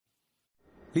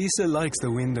Lisa likes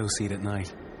the window seat at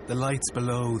night, the lights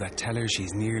below that tell her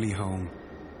she's nearly home.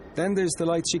 Then there's the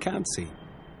lights she can't see,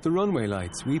 the runway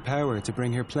lights we power to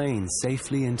bring her planes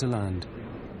safely into land.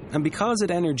 And because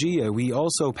at Energia we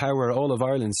also power all of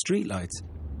Ireland's streetlights,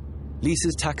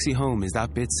 Lisa's taxi home is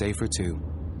that bit safer too.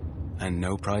 And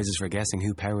no prizes for guessing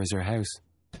who powers her house.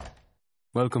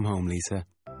 Welcome home, Lisa.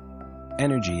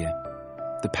 Energia,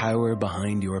 the power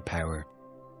behind your power.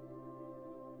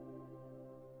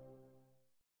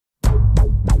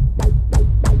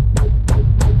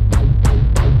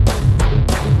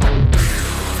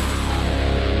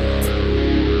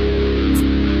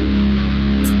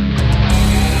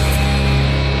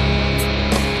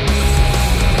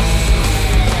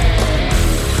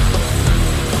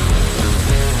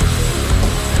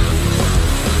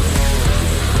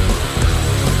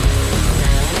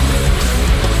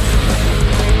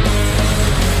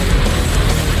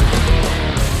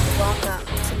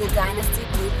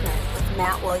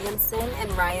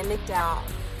 McDowell.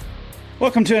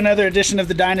 Welcome to another edition of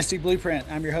the Dynasty Blueprint.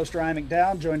 I'm your host, Ryan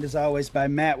McDowell, joined as always by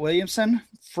Matt Williamson,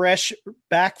 fresh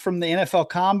back from the NFL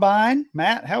Combine.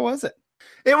 Matt, how was it?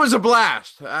 It was a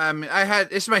blast.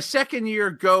 It's my second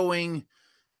year going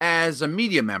as a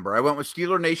media member. I went with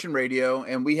Steeler Nation Radio,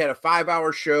 and we had a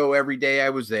 5-hour show every day I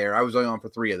was there. I was only on for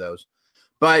 3 of those.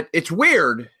 But it's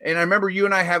weird, and I remember you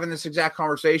and I having this exact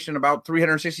conversation about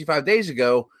 365 days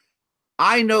ago.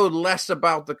 I know less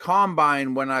about the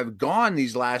Combine when I've gone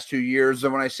these last 2 years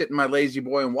than when I sit in my lazy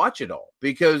boy and watch it all,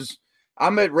 because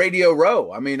I'm at Radio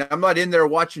Row. I mean, I'm not in there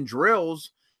watching drills.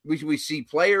 We see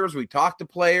players. We talk to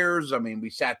players. I mean,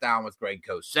 we sat down with Greg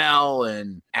Cosell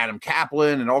and Adam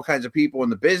Kaplan and all kinds of people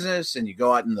in the business, and you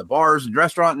go out in the bars and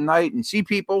restaurant at night and see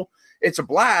people. It's a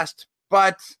blast,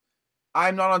 but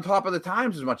I'm not on top of the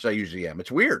times as much as I usually am.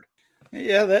 It's weird.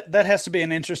 Yeah, that has to be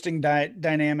an interesting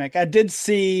dynamic. I did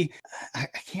see, I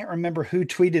can't remember who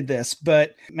tweeted this,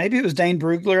 but maybe it was Dane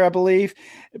Brugler, I believe.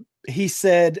 He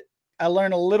said, I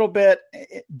learn a little bit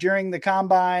during the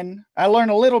Combine. I learn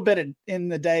a little bit in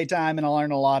the daytime, and I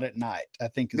learn a lot at night, I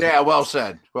think. Well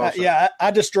said. Well said. Yeah,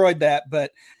 I destroyed that,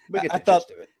 but I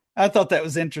thought that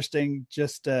was interesting,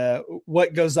 just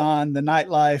what goes on, the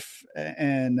nightlife,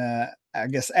 and I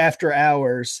guess after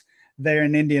hours there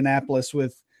in Indianapolis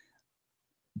with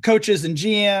coaches and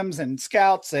GMs and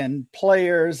scouts and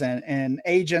players and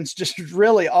agents, just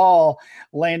really all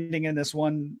landing in this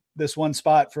one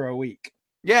spot for a week.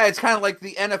 Yeah, it's kind of like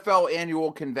the NFL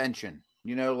annual convention.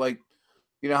 Like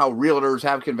how realtors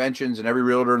have conventions and every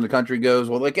realtor in the country goes.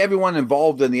 Well, like everyone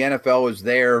involved in the NFL is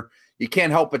there. You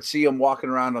can't help but see them walking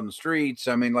around on the streets.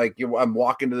 I mean, like I'm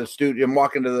walking to the studio, I'm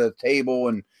walking to the table,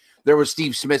 and there was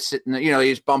Steve Smith sitting, he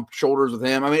just bumped shoulders with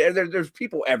him. I mean, there's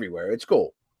people everywhere. It's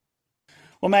cool.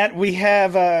 Well, Matt, we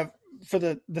have, for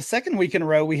the second week in a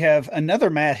row, we have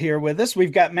another Matt here with us.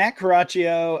 We've got Matt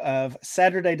Caraccio of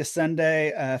Saturday to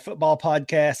Sunday Football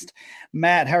Podcast.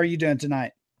 Matt, how are you doing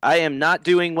tonight? I am not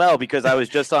doing well because I was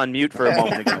just on mute for a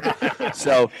moment ago.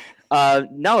 So,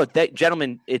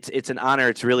 gentlemen, it's an honor.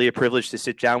 It's really a privilege to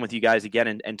sit down with you guys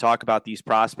again and talk about these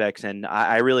prospects. And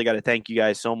I really got to thank you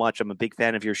guys so much. I'm a big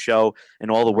fan of your show and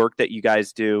all the work that you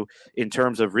guys do in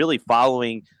terms of really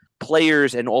following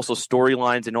players and also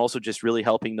storylines, and also just really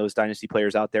helping those dynasty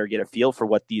players out there get a feel for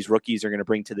what these rookies are going to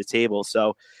bring to the table.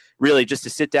 So really just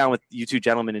to sit down with you two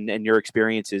gentlemen and your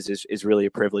experiences is really a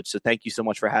privilege. So thank you so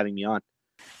much for having me on.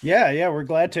 Yeah, we're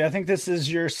glad to. I think this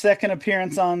is your second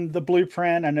appearance on the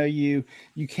Blueprint. I know you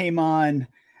came on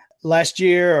last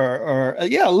year or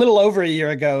a little over a year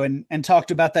ago and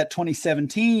talked about that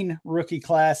 2017 rookie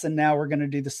class. And now we're going to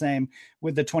do the same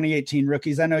with the 2018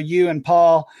 rookies. I know you and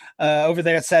Paul over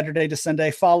there at Saturday to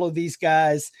Sunday follow these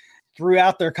guys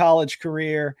throughout their college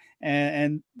career,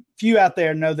 and few out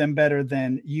there know them better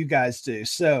than you guys do.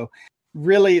 So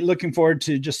really looking forward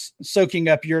to just soaking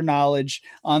up your knowledge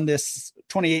on this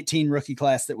 2018 rookie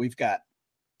class that we've got.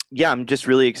 Yeah, I'm just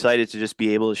really excited to just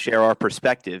be able to share our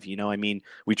perspective.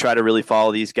 We try to really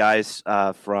follow these guys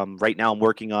from right now. I'm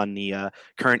working on the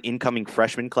current incoming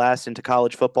freshman class into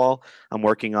college football. I'm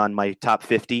working on my top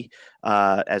 50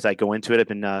 as I go into it. I've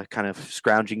been kind of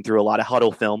scrounging through a lot of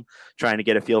huddle film, trying to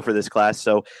get a feel for this class.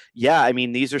 So, yeah,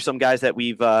 these are some guys that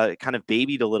we've kind of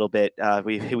babied a little bit.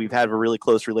 We've had a really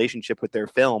close relationship with their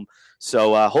film.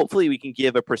 So hopefully we can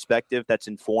give a perspective that's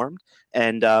informed,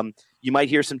 and you might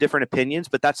hear some different opinions,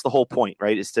 but that's the whole point,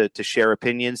 right? Is to share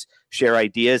opinions, share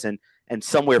ideas, and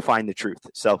somewhere find the truth.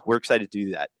 So we're excited to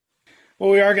do that.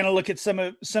 Well, we are going to look at some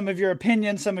of your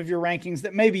opinions, some of your rankings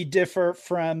that maybe differ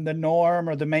from the norm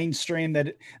or the mainstream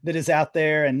that is out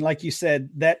there. And like you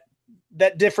said, that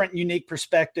different, unique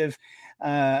perspective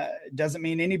Doesn't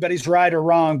mean anybody's right or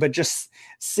wrong, but just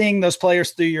seeing those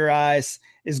players through your eyes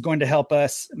is going to help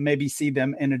us maybe see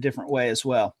them in a different way as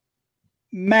well.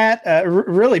 Matt,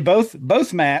 really both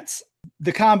Matts,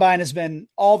 the combine has been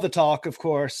all the talk, of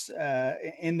course,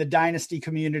 in the dynasty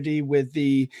community with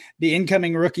the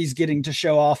incoming rookies getting to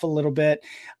show off a little bit.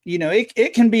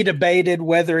 It can be debated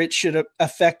whether it should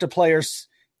affect a player's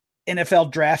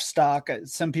NFL draft stock.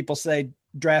 Some people say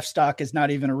draft stock is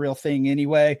not even a real thing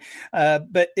anyway,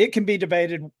 but it can be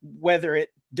debated whether it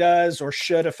does or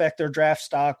should affect their draft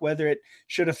stock, whether it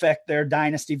should affect their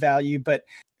dynasty value, but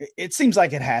it seems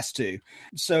like it has to.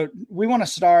 So we want to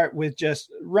start with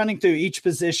just running through each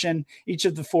position, each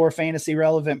of the 4 fantasy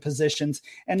relevant positions,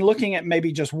 and looking at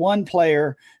maybe just one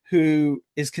player who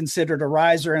is considered a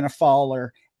riser and a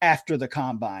faller after the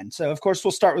combine. So of course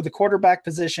we'll start with the quarterback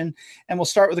position, and we'll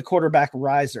start with the quarterback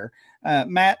riser.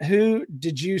 Matt, who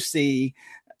did you see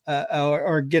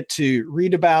or get to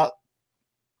read about,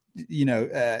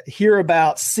 hear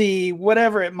about, see,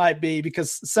 whatever it might be,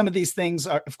 because some of these things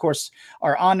are, of course,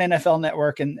 are on NFL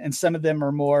Network, and some of them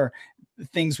are more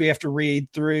things we have to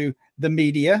read through the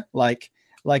media, like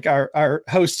our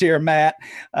host here, Matt,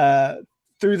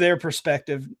 through their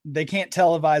perspective. They can't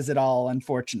televise it all,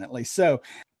 unfortunately. So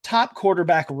top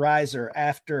quarterback riser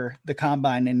after the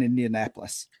combine in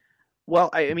Indianapolis.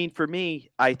 Well, I mean, for me,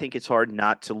 I think it's hard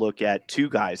not to look at 2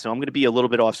 guys. So I'm going to be a little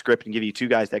bit off script and give you 2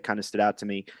 guys that kind of stood out to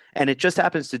me. And it just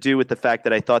happens to do with the fact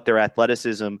that I thought their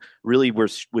athleticism really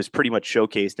was pretty much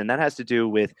showcased. And that has to do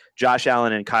with Josh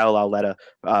Allen and Kyle Lauletta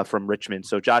from Richmond.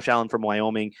 So Josh Allen from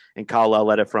Wyoming and Kyle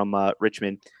Lauletta from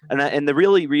Richmond. And the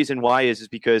really reason why is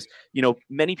because,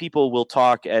 many people will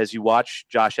talk as you watch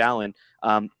Josh Allen.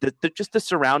 Just the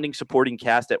surrounding supporting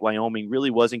cast at Wyoming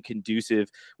really wasn't conducive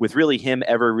with really him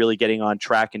ever really getting on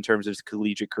track in terms of his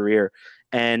collegiate career.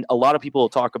 And a lot of people will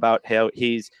talk about how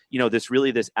he's,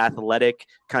 this athletic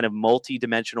kind of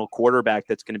multi-dimensional quarterback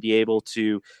that's going to be able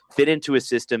to fit into a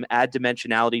system, add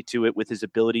dimensionality to it with his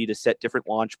ability to set different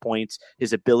launch points,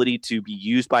 his ability to be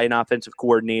used by an offensive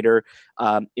coordinator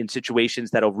in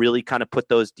situations that'll really kind of put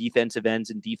those defensive ends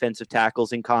and defensive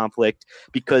tackles in conflict,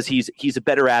 because he's a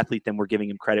better athlete than we're giving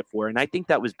him credit for. And I think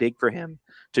that was big for him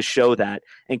to show that.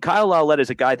 And Kyle Lauletta is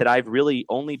a guy that I've really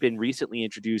only been recently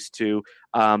introduced to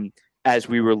as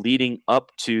we were leading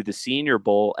up to the Senior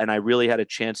Bowl, and I really had a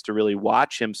chance to really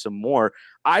watch him some more.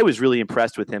 I was really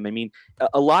impressed with him. I mean,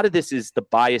 a lot of this is the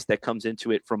bias that comes into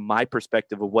it from my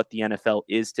perspective of what the NFL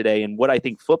is today and what I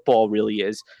think football really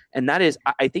is. And that is,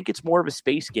 I think it's more of a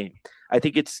space game. I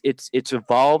think it's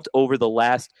evolved over the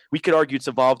last, we could argue it's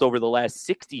evolved over the last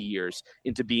 60 years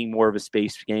into being more of a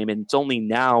space game. And it's only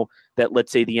now that,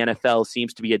 let's say, the NFL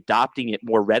seems to be adopting it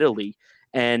more readily.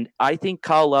 And I think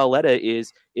Kyle Lauletta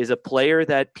is a player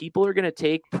that people are going to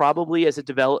take probably as a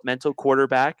developmental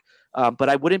quarterback, but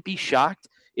I wouldn't be shocked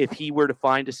if he were to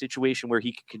find a situation where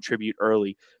he could contribute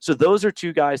early. So those are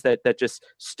 2 guys that just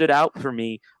stood out for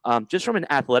me just from an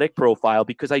athletic profile,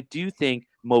 because I do think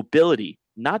mobility,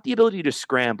 not the ability to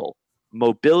scramble,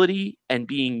 mobility and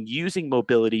using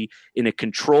mobility in a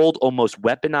controlled, almost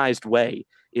weaponized way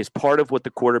is part of what the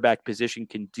quarterback position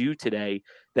can do today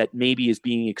that maybe is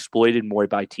being exploited more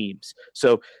by teams.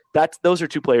 So those are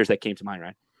 2 players that came to mind,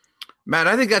 Ryan. Matt,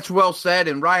 I think that's well said.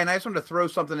 And Ryan, I just want to throw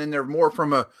something in there more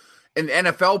from an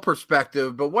NFL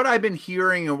perspective. But what I've been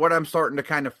hearing and what I'm starting to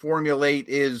kind of formulate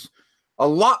is a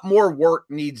lot more work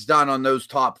needs done on those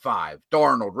top 5: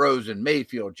 Darnold, Rosen,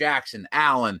 Mayfield, Jackson,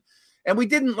 Allen. And we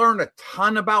didn't learn a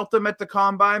ton about them at the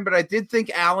combine, but I did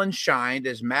think Allen shined,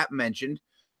 as Matt mentioned.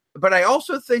 But I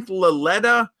also think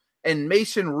Lauletta and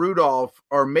Mason Rudolph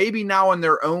are maybe now in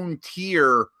their own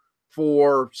tier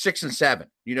for 6 and 7,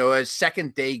 as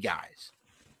second day guys.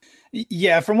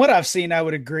 Yeah, from what I've seen, I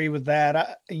would agree with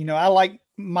that. I like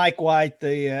Mike White,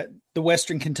 the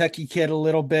Western Kentucky kid, a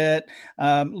little bit.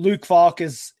 Luke Falk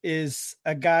is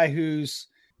a guy who's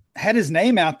had his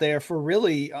name out there for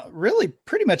really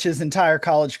pretty much his entire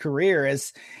college career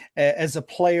as a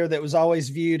player that was always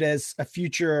viewed as a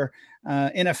future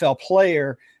NFL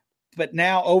player. But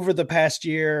now over the past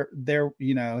year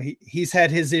he's had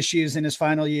his issues in his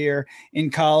final year in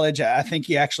college. I think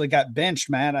he actually got benched,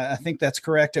 Matt. I think that's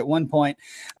correct at one point.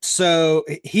 So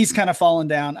he's kind of fallen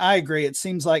down. I agree. It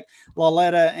seems like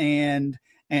Lauletta and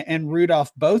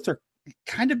Rudolph both are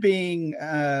kind of being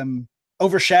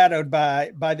overshadowed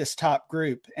by this top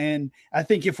group. And I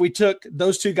think if we took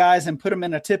those 2 guys and put them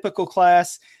in a typical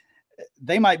class,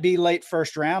 they might be late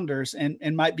first rounders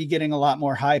and might be getting a lot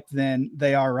more hype than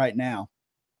they are right now.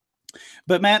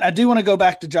 But Matt, I do want to go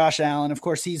back to Josh Allen. Of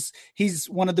course, he's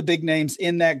one of the big names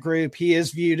in that group. He is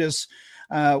viewed as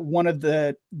one of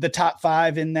the top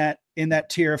 5 in that in that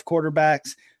tier of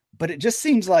quarterbacks, but it just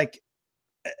seems like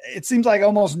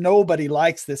almost nobody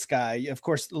likes this guy. Of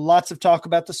course, lots of talk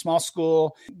about the small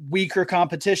school, weaker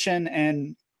competition,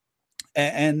 and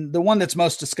the one that's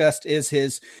most discussed is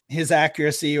his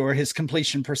accuracy or his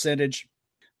completion percentage.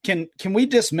 Can we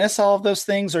dismiss all of those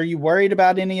things? Are you worried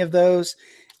about any of those?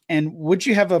 And would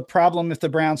you have a problem if the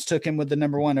Browns took him with the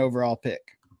number 1 overall pick?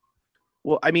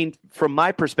 Well, I mean, from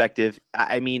my perspective,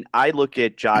 I look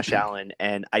at Josh Allen,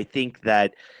 and I think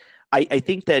that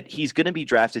he's going to be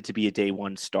drafted to be a day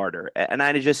 1 starter. And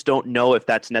I just don't know if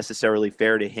that's necessarily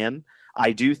fair to him.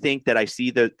 I do think that I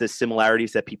see the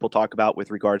similarities that people talk about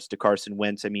with regards to Carson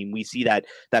Wentz. I mean, we see that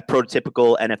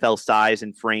prototypical NFL size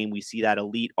and frame. We see that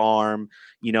elite arm,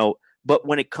 but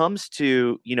when it comes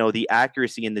to, the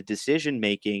accuracy and the decision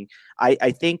making,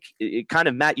 I think it kind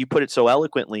of, Matt, you put it so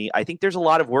eloquently. I think there's a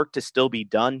lot of work to still be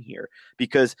done here,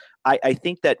 because I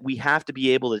think that we have to be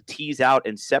able to tease out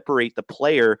and separate the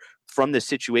player from the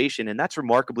situation. And that's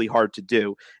remarkably hard to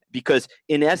do, because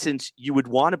in essence, you would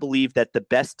want to believe that the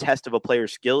best test of a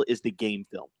player's skill is the game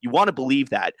film. You want to believe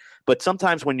that. But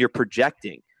sometimes when you're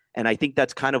projecting, and I think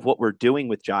that's kind of what we're doing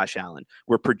with Josh Allen,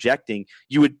 we're projecting,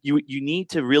 you need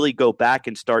to really go back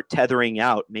and start tethering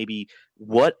out maybe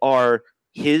what are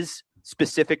his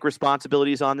specific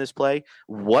responsibilities on this play,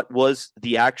 what was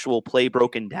the actual play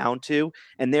broken down to,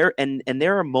 and there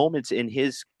are moments in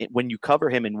when you cover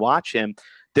him and watch him,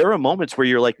 there are moments where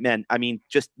you're like, man, I mean,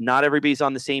 just not everybody's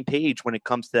on the same page when it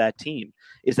comes to that team.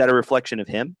 Is that a reflection of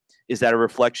him? Is that a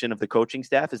reflection of the coaching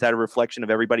staff? Is that a reflection of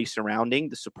everybody surrounding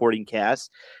the supporting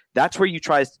cast? That's where you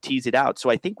try to tease it out. So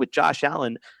I think with Josh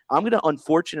Allen, I'm going to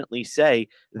unfortunately say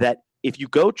that if you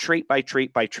go trait by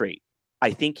trait by trait,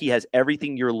 I think he has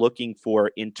everything you're looking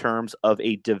for in terms of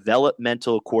a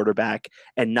developmental quarterback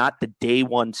and not the day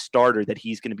 1 starter that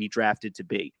he's going to be drafted to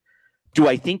be. Do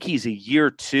I think he's a year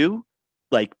 2,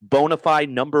 like bona fide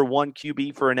number 1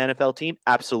 QB for an NFL team?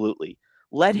 Absolutely.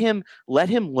 Let him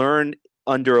learn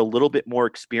under a little bit more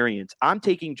experience. I'm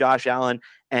taking Josh Allen,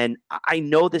 and I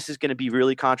know this is going to be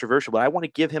really controversial, but I want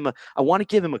to give him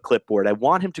a clipboard. I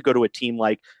want him to go to a team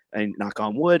like, and knock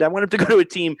on wood, I want him to go to a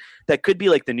team that could be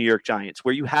like the New York Giants,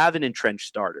 where you have an entrenched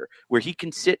starter, where he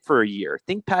can sit for a year.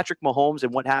 Think Patrick Mahomes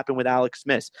and what happened with Alex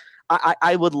Smith.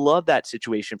 I would love that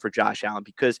situation for Josh Allen,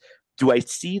 because do I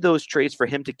see those traits for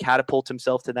him to catapult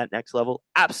himself to that next level?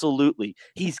 Absolutely.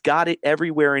 He's got it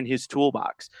everywhere in his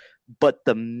toolbox. But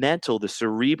the mental, the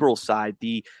cerebral side,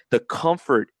 the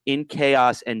comfort in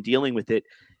chaos and dealing with it,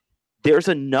 there's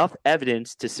enough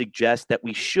evidence to suggest that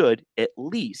we should at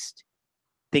least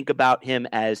think about him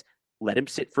as let him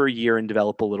sit for a year and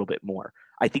develop a little bit more.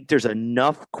 I think there's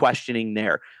enough questioning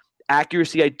there.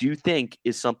 Accuracy, I do think,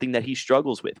 is something that he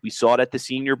struggles with. We saw it at the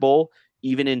Senior Bowl,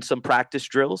 even in some practice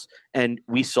drills, and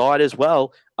we saw it as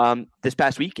well this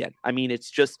past weekend. I mean, it's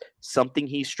just something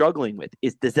he's struggling with.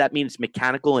 Does that mean it's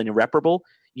mechanical and irreparable?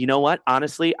 You know what?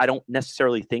 Honestly, I don't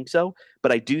necessarily think so,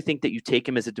 but I do think that you take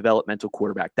him as a developmental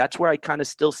quarterback. That's where I kind of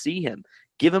still see him.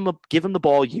 Give him the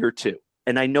ball year 2.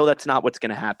 And I know that's not what's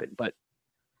going to happen, but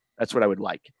that's what I would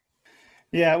like.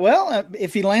 Yeah, well,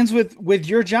 if he lands with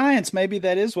your Giants, maybe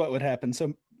that is what would happen.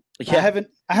 So yeah.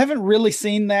 I haven't really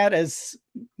seen that as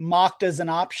mocked as an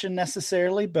option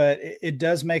necessarily, but it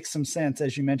does make some sense,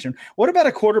 as you mentioned. What about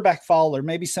a quarterback faller?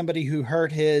 Maybe somebody who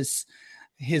hurt his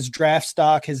draft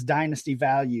stock, his dynasty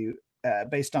value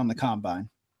based on the combine.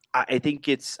 I think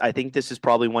this is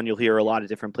probably one you'll hear a lot of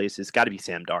different places. It's got to be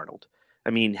Sam Darnold. I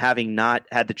mean, having not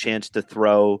had the chance to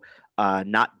throw,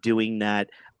 not doing that.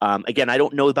 Again, I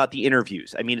don't know about the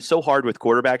interviews. I mean, it's so hard with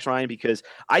quarterbacks, Ryan, because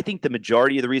I think the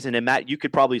majority of the reason, and Matt, you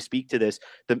could probably speak to this,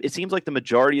 it seems like the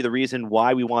majority of the reason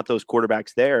why we want those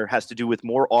quarterbacks there has to do with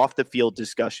more off the field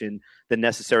discussion than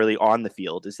necessarily on the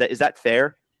field. Is that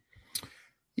fair?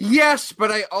 Yes,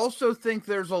 but I also think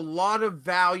there's a lot of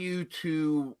value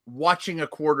to watching a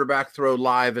quarterback throw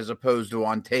live as opposed to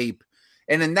on tape.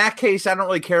 And in that case, I don't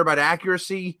really care about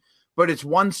accuracy, but it's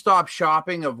one-stop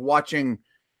shopping of watching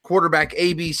quarterback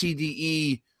A, B, C, D,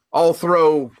 E all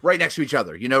throw right next to each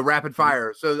other, rapid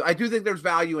fire. So I do think there's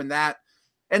value in that.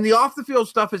 And the off-the-field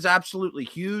stuff is absolutely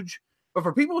huge. But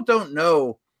for people who don't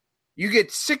know, you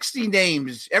get 60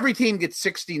 names. Every team gets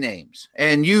 60 names.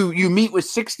 And you meet with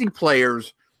 60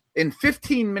 players in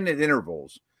 15-minute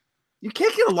intervals. You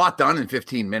can't get a lot done in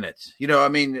 15 minutes.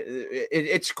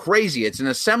 It's crazy. It's an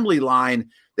assembly line.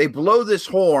 They blow this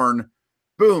horn.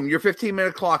 Boom, your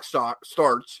 15-minute clock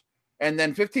starts. And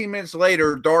then 15 minutes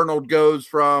later, Darnold goes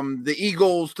from the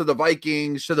Eagles to the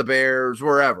Vikings to the Bears,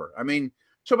 wherever. I mean,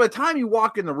 so by the time you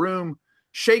walk in the room,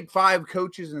 shake 5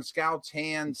 coaches and scouts'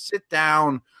 hands, sit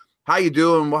down, how you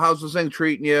doing? Well, how's this thing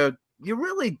treating you?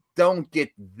 don't get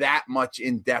that much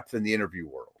in depth in the interview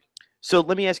world. So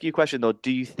let me ask you a question though.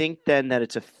 Do you think then that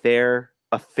it's a fair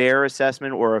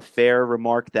assessment or a fair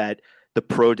remark that the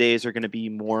pro days are going to be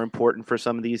more important for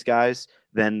some of these guys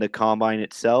than the combine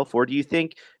itself? Or do you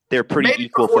think they're pretty Maybe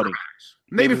equal footing?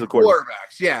 Maybe for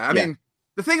quarterbacks. Yeah. I mean,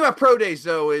 the thing about pro days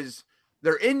though is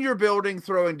they're in your building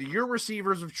throwing to your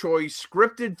receivers of choice,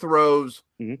 scripted throws.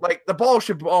 Mm-hmm. Like the ball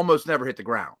should almost never hit the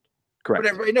ground. Correct. But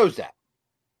everybody knows that.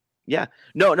 Yeah,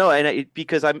 no, and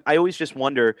because I always just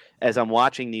wonder as I'm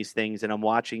watching these things and I'm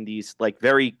watching these like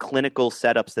very clinical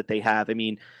setups that they have. I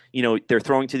mean, they're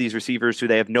throwing to these receivers who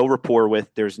they have no rapport with.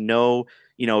 There's no,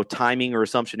 timing or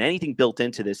assumption, anything built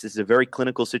into this. This is a very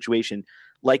clinical situation.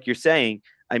 Like you're saying,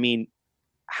 I mean,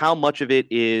 how much of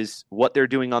it is what they're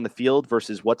doing on the field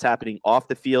versus what's happening off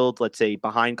the field, let's say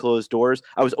behind closed doors?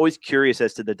 I was always curious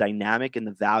as to the dynamic and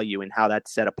the value and how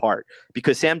that's set apart,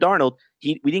 because Sam Darnold,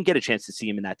 we didn't get a chance to see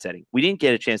him in that setting. We didn't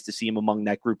get a chance to see him among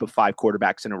that group of 5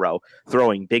 quarterbacks in a row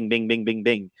throwing bing, bing, bing, bing,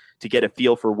 bing to get a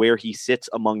feel for where he sits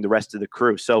among the rest of the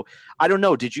crew. So I don't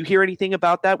know. Did you hear anything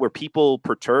about that? Were people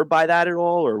perturbed by that at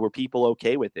all, or were people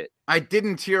okay with it? I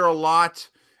didn't hear a lot.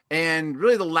 And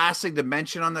really the last thing to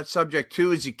mention on that subject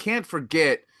too is you can't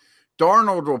forget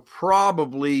Darnold will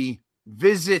probably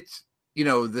visit,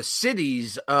 the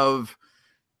cities of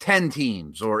 10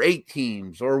 teams or 8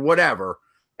 teams or whatever.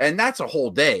 And that's a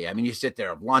whole day. I mean, you sit there,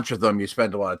 have lunch with them, you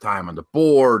spend a lot of time on the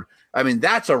board. I mean,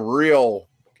 that's a real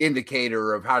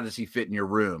indicator of how does he fit in your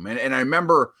room. And I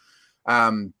remember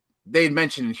they had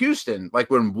mentioned in Houston, like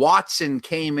when Watson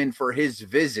came in for his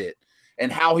visit,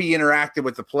 and how he interacted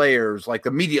with the players, like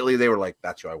immediately they were like,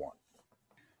 that's who I want.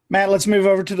 Matt, let's move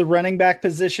over to the running back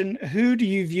position. Who do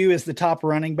you view as the top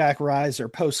running back riser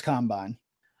post-combine?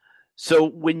 So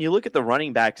when you look at the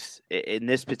running backs in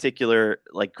this particular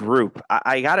group,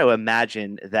 I got to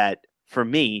imagine that for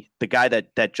me, the guy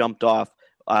that jumped off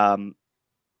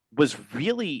was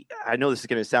really, I know this is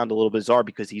going to sound a little bizarre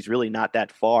because he's really not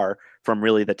that far from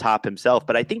really the top himself,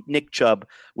 but I think Nick Chubb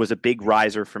was a big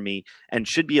riser for me and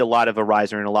should be a lot of a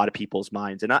riser in a lot of people's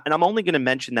minds. And I'm only going to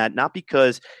mention that not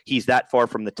because he's that far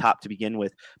from the top to begin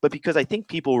with, but because I think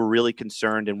people were really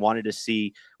concerned and wanted to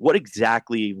see what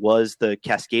exactly was the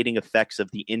cascading effects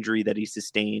of the injury that he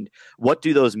sustained. What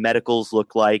do those medicals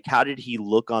look like? How did he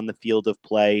look on the field of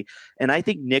play? And I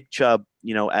think Nick Chubb,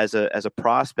 as a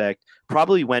prospect,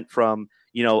 probably went from,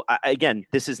 again,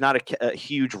 this is not a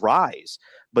huge rise,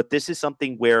 but this is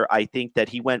something where I think that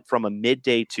he went from a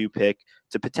mid-day 2 pick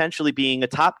to potentially being a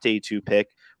top day 2 pick,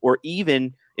 or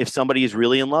even if somebody is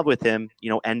really in love with him,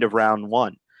 end of round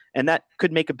 1. And that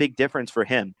could make a big difference for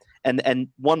him. And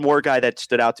one more guy that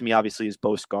stood out to me, obviously, is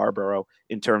Bo Scarborough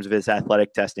in terms of his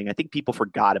athletic testing. I think people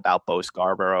forgot about Bo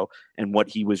Scarborough and what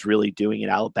he was really doing in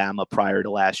Alabama prior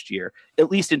to last year, at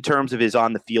least in terms of his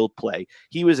on-the-field play.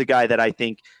 He was a guy that I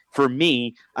think, for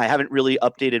me, I haven't really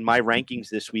updated my rankings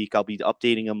this week. I'll be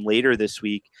updating them later this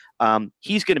week.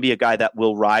 He's going to be a guy that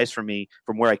will rise for me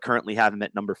from where I currently have him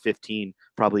at number 15,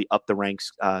 probably up the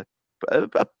ranks,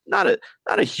 not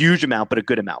a huge amount, but a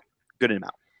good amount.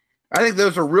 I think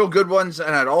those are real good ones,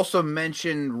 and I'd also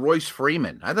mention Royce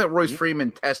Freeman. I thought Royce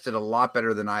Freeman tested a lot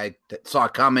better than I saw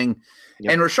coming.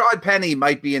 Yep. And Rashad Penny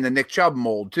might be in the Nick Chubb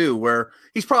mold, too, where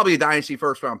he's probably a dynasty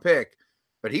first-round pick,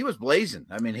 but he was blazing.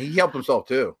 I mean, he helped himself,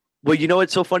 too. Well,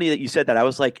 it's so funny that you said that. I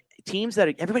was like, teams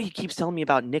that everybody keeps telling me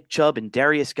about Nick Chubb and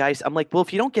Darius Geis. I'm like, well,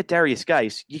 if you don't get Darius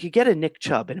Geis, you could get a Nick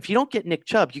Chubb. And if you don't get Nick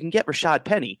Chubb, you can get Rashad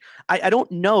Penny. I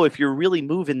don't know if you're really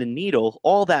moving the needle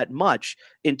all that much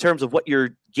in terms of what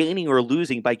you're gaining or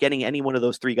losing by getting any one of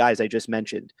those 3 guys I just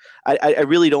mentioned. I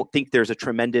really don't think there's a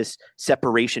tremendous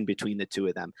separation between the 2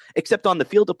 of them, except on the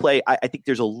field of play. I think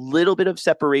there's a little bit of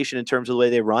separation in terms of the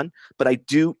way they run, but I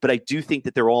do think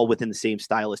that they're all within the same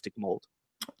stylistic mold.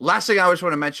 Last thing I always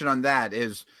want to mention on that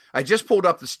is I just pulled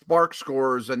up the Spark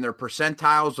scores and their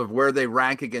percentiles of where they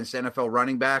rank against NFL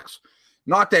running backs.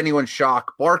 Not to anyone's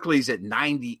shock, Barkley's at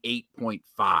 98.5.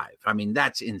 I mean,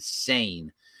 that's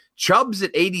insane. Chubb's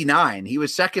at 89. He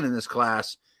was second in this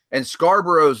class. And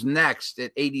Scarborough's next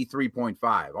at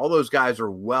 83.5. All those guys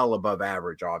are well above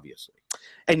average, obviously.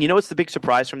 And what's the big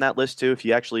surprise from that list, too? If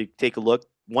you actually take a look,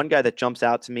 one guy that jumps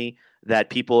out to me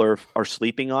that people are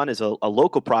sleeping on is a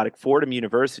local product, Fordham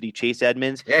University, Chase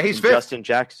Edmonds. Yeah, he's fifth. Justin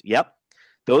Jackson. Yep.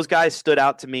 Those guys stood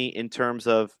out to me in terms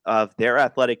of their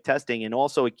athletic testing, and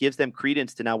also it gives them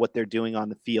credence to now what they're doing on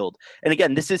the field. And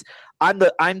again, I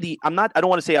don't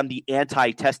want to say I'm the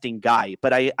anti-testing guy,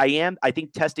 but I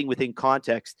think testing within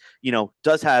context,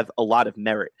 does have a lot of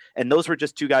merit. And those were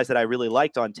just 2 guys that I really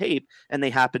liked on tape, and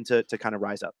they happened to kind of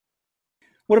rise up.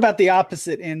 What about the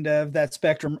opposite end of that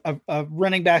spectrum of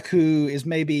running back who is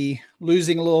maybe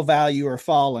losing a little value or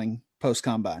falling post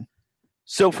combine?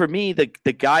 So for me, the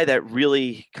guy that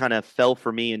really kind of fell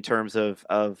for me in terms of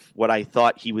what I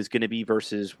thought he was going to be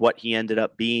versus what he ended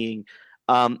up being,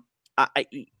 I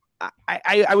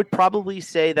would probably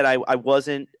say that I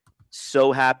wasn't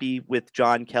so happy with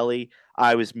John Kelly.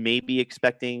 I was maybe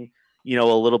expecting, a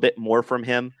little bit more from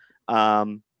him.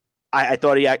 I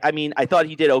thought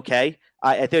he did okay.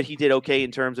 I thought he did okay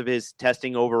in terms of his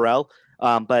testing overall.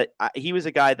 But he was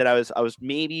a guy that I was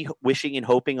maybe wishing and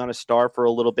hoping on a star for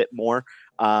a little bit more.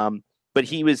 But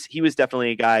he was definitely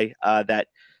a guy that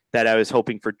I was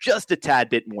hoping for just a tad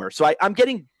bit more. So I'm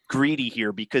getting greedy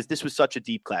here because this was such a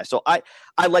deep class. So I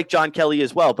like John Kelly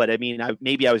as well, but I mean,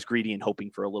 maybe I was greedy and hoping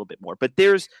for a little bit more. But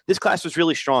this class was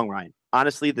really strong, Ryan.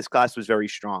 Honestly, this class was very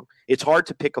strong. It's hard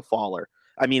to pick a faller.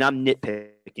 I mean, I'm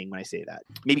nitpicking when I say that.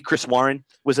 Maybe Chris Warren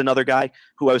was another guy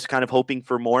who I was kind of hoping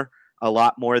for a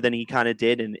lot more than he kind of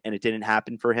did, and it didn't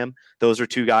happen for him. Those are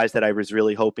two guys that I was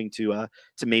really hoping to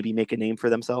maybe make a name for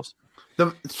themselves.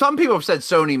 Some people have said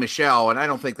Sony Michel, and I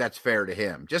don't think that's fair to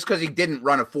him. Just because he didn't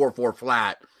run a 4.4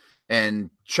 flat and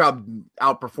Chubb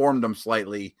outperformed him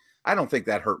slightly, I don't think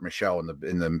that hurt Michel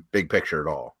in the big picture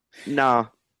at all. No.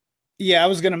 Yeah, I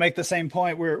was going to make the same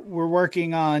point. We're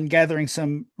working on gathering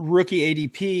some rookie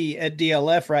ADP at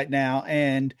DLF right now,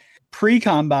 and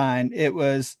pre-combine, it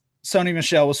was Sony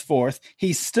Michel was fourth.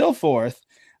 He's still fourth,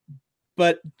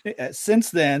 but since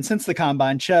the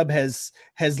combine, Chubb has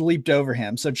leaped over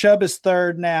him. So Chubb is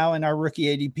third now in our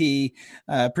rookie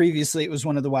ADP. Previously, it was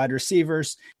one of the wide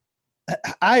receivers.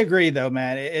 I agree, though,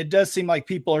 man. It does seem like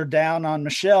people are down on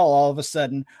Michel all of a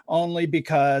sudden, only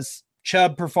because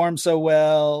Chubb performed so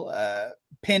well.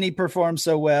 Penny performed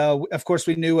so well. Of course,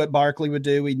 we knew what Barkley would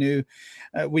do. We knew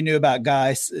about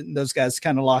guys. Those guys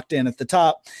kind of locked in at the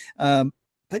top.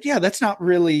 But yeah, that's not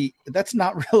really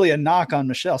a knock on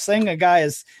Michel. Saying a guy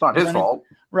is not his fault,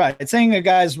 right? It's saying a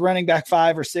guy's running back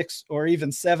 5 or 6 or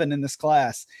even 7 in this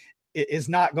class is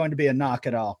not going to be a knock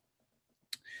at all.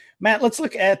 Matt, let's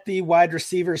look at the wide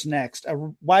receivers next.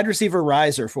 A wide receiver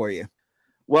riser for you.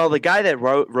 Well, the guy that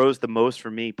rose the most for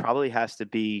me probably has to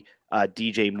be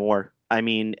DJ Moore. I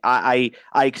mean, I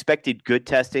expected good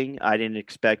testing. I didn't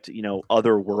expect,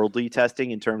 otherworldly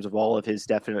testing in terms of all of his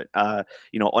definite,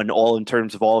 in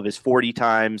terms of all of his 40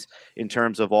 times, in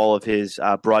terms of all of his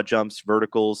broad jumps,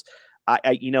 verticals.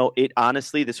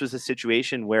 Honestly, this was a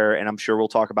situation where, and I'm sure we'll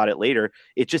talk about it later,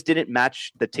 it just didn't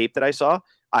match the tape that I saw.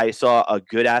 I saw a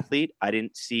good athlete. I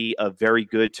didn't see a very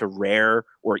good to rare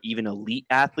or even elite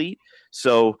athlete.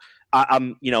 So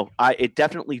it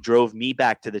definitely drove me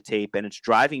back to the tape, and it's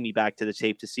driving me back to the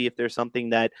tape to see if there's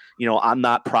something that, I'm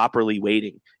not properly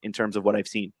weighting in terms of what I've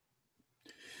seen.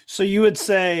 So you would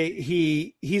say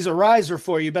he's a riser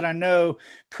for you, but I know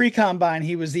pre-combine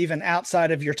he was even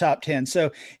outside of your top 10.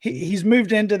 So he's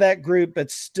moved into that group,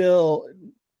 but still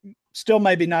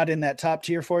maybe not in that top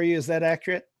tier for you. Is that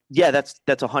accurate? Yeah, that's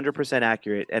 100%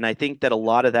 accurate. And I think that a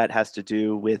lot of that has to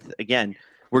do with, again,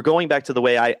 we're going back to the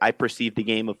way I perceive the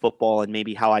game of football and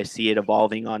maybe how I see it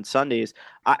evolving on Sundays.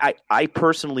 I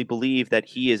personally believe that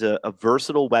he is a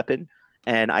versatile weapon,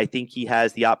 and I think he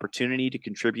has the opportunity to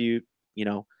contribute,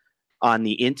 on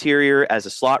the interior as a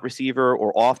slot receiver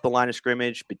or off the line of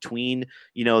scrimmage between,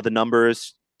 the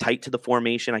numbers tight to the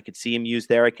formation. I could see him used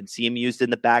there. I could see him used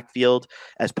in the backfield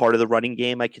as part of the running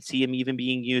game. I could see him even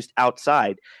being used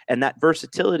outside. And that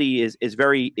versatility is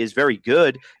very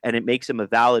good, and it makes him a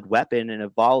valid weapon and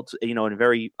a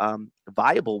very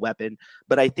viable weapon.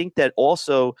 But I think that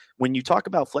also when you talk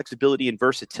about flexibility and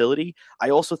versatility,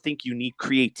 I also think you need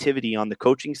creativity on the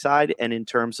coaching side and in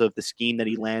terms of the scheme that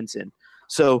he lands in.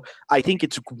 So I think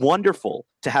it's wonderful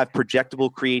to have projectable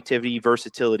creativity,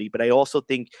 versatility, but I also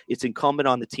think it's incumbent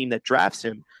on the team that drafts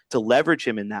him to leverage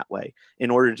him in that way in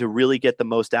order to really get the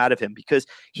most out of him, because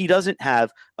he doesn't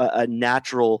have a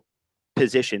natural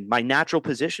position. My natural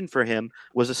position for him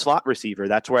was a slot receiver.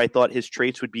 That's where I thought his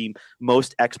traits would be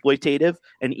most exploitative.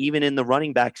 And even in the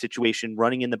running back situation,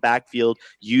 running in the backfield,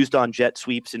 used on jet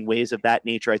sweeps and ways of that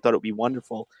nature, I thought it would be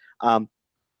wonderful.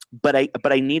 But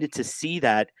I needed to see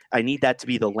that. I need that to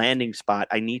be the landing spot.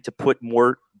 I need to put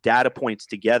more data points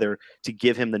together to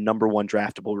give him the number 1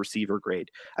 draftable receiver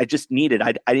grade. I just needed.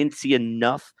 I didn't see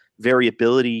enough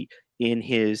variability in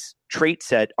his trait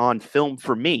set on film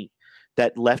for me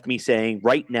that left me saying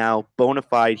right now, bona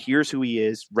fide, here's who he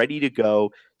is, ready to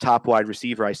go, top wide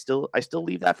receiver. I still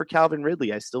leave that for Calvin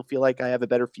Ridley. I still feel like I have a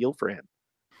better feel for him.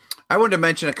 I wanted to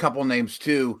mention a couple names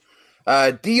too.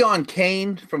 Deion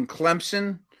Kane from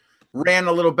Clemson. ran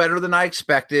a little better than I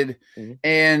expected. Mm-hmm.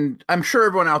 And I'm sure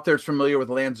everyone out there is familiar with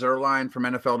Lance Zierlein from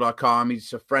NFL.com.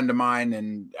 He's a friend of mine,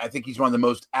 and I think he's one of the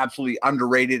most absolutely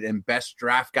underrated and best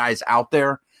draft guys out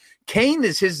there. Kane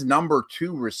is his number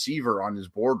 2 receiver on his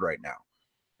board right now.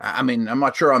 I mean, I'm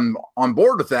not sure I'm on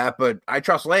board with that, but I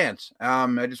trust Lance.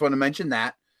 I just want to mention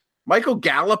that. Michael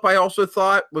Gallup, I also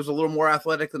thought, was a little more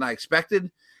athletic than I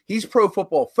expected. He's Pro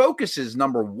Football Focus's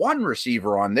number 1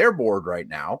 receiver on their board right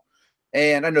now.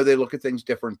 And I know they look at things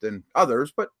different than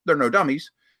others, but they're no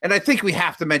dummies. And I think we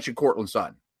have to mention Courtland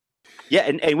Sutton. Yeah,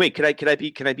 and wait, can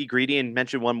I be greedy and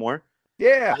mention one more?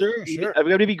 Yeah. Sure. I'm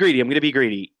going to be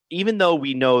greedy. Even though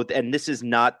we know, and this is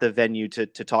not the venue to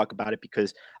talk about it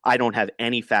because I don't have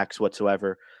any facts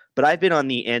whatsoever, but I've been on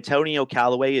the Antonio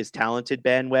Callaway is talented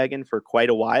bandwagon for quite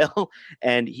a while.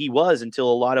 And he was,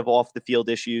 until a lot of off the field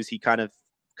issues, he kind of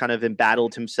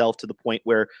embattled himself to the point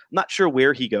where I'm not sure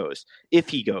where he goes, if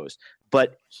he goes,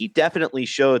 but he definitely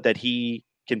showed that he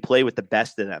can play with the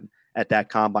best of them at that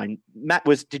combine. Matt,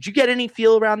 did you get any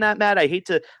feel around that, Matt? I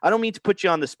don't mean to put you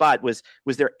on the spot. Was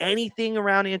there anything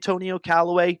around Antonio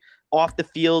Callaway off the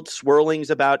field, swirlings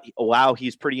about, oh, wow,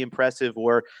 he's pretty impressive,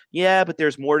 or yeah, but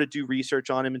there's more to do research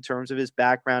on him in terms of his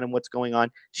background and what's going on?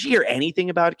 Did you hear anything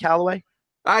about Callaway?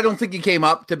 I don't think he came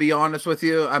up, to be honest with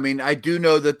you. I mean, I do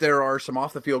know that there are some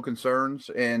off the field concerns,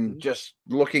 and just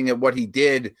looking at what he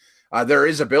did, there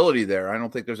is ability there. I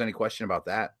don't think there's any question about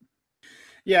that.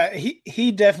 Yeah,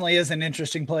 he definitely is an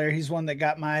interesting player. He's one that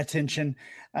got my attention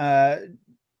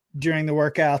during the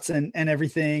workouts and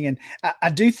everything. And I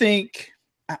do think,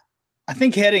 I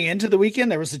think heading into the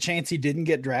weekend, there was a chance he didn't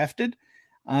get drafted.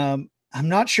 I'm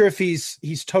not sure if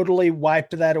he's totally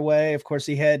wiped that away. Of course,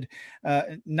 he had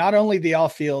not only the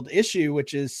off-field issue,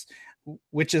 which is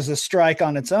a strike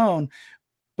on its own,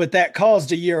 but that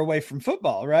caused a year away from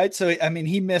football, right? So, I mean,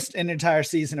 he missed an entire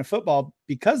season of football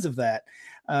because of that,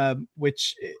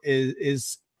 which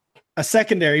is a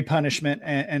secondary punishment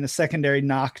and a secondary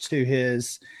knock to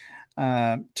his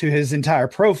entire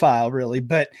profile, really.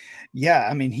 But yeah,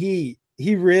 I mean, he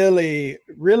really,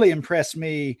 really impressed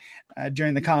me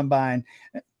during the combine.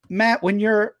 Matt, when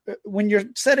you're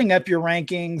setting up your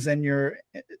rankings and you're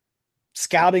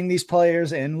scouting these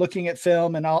players and looking at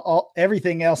film and all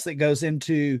everything else that goes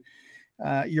into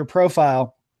your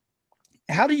profile,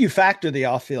 how do you factor the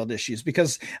off-field issues?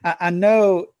 Because I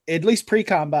know, at least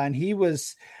pre-combine, he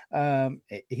was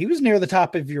near the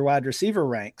top of your wide receiver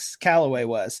ranks. Callaway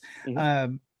was.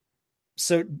 Mm-hmm.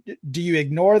 So do you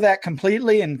ignore that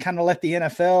completely and kind of let the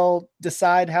NFL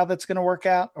decide how that's going to work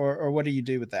out, or what do you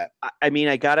do with that? I mean,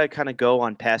 I got to kind of go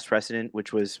on past precedent,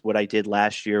 which was what I did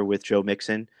last year with Joe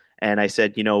Mixon. And I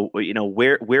said,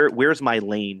 where's my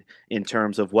lane in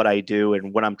terms of what I do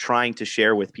and what I'm trying to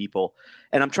share with people.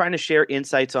 And I'm trying to share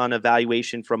insights on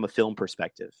evaluation from a film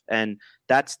perspective. And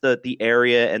that's the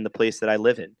area and the place that I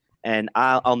live in. And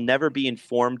I'll never be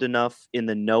informed enough, in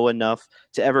the know enough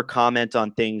to ever comment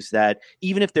on things that,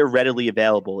 even if they're readily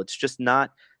available, that's just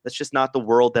not the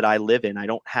world that I live in. I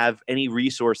don't have any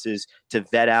resources to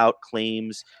vet out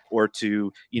claims or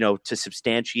to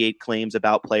substantiate claims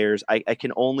about players.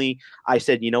 I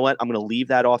said, you know what? I'm going to leave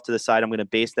that off to the side. I'm going to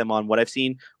base them on what I've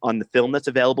seen on the film that's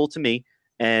available to me.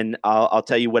 And I'll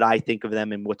tell you what I think of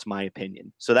them and what's my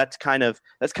opinion. So that's kind of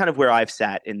where I've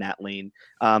sat in that lane.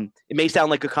 It may sound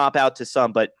like a cop out to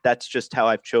some, but that's just how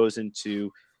I've chosen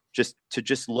to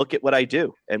just look at what I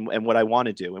do and what I want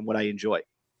to do and what I enjoy.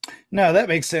 No, that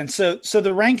makes sense. So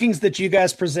the rankings that you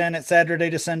guys present at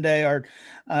Saturday to Sunday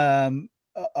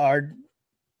are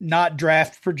not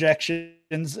draft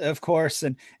projections, of course,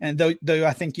 and though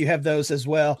I think you have those as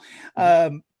well.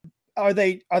 Are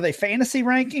they fantasy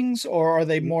rankings, or are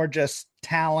they more just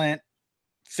talent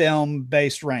film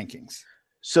based rankings?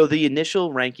 So the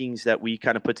initial rankings that we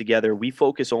kind of put together, we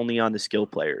focus only on the skill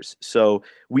players. So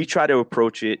we try to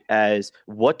approach it as,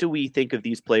 what do we think of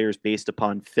these players based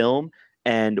upon film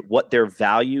and what their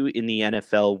value in the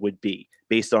NFL would be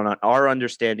based on our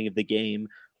understanding of the game,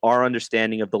 our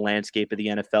understanding of the landscape of the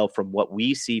NFL from what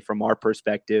we see from our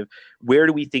perspective. Where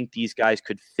do we think these guys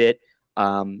could fit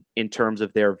in terms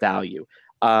of their value?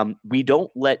 We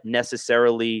don't let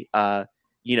necessarily, a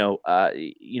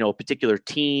particular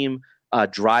team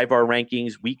drive our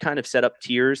rankings. We kind of set up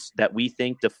tiers that we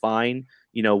think define,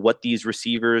 what these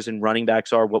receivers and running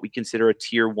backs are, what we consider a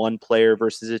tier 1 player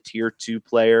versus a tier 2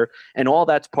 player. And all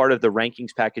that's part of the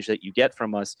rankings package that you get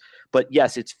from us. But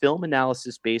yes, it's film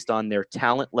analysis based on their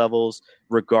talent levels,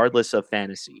 regardless of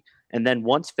fantasy. And then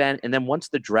once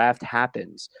the draft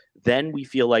happens, then we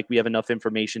feel like we have enough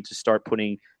information to start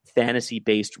putting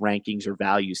fantasy-based rankings or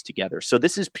values together. So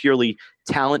this is purely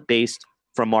talent-based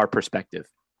from our perspective.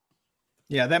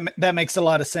 Yeah, that makes a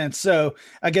lot of sense. So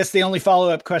I guess the only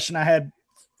follow-up question I had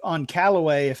on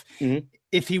Callaway,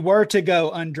 if he were to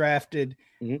go undrafted,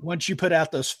 once you put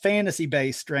out those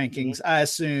fantasy-based rankings, I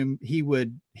assume he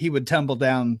would tumble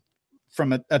down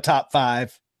from a top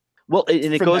 5. Well,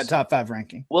 and it goes that top 5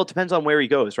 ranking. Well, it depends on where he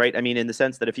goes, right? I mean, in the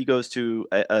sense that if he goes to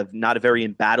a not a very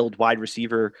embattled wide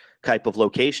receiver type of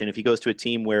location, if he goes to a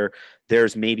team where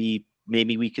there's maybe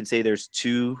we can say there's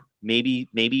 2, maybe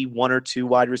 1 or 2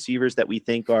 wide receivers that we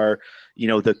think are,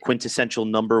 the quintessential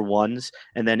number ones,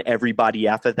 and then everybody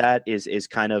after that is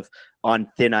kind of on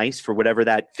thin ice for whatever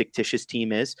that fictitious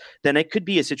team is, then it could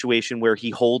be a situation where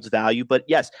he holds value. But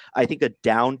yes, I think a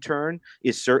downturn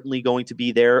is certainly going to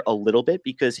be there a little bit,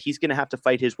 because he's going to have to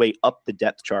fight his way up the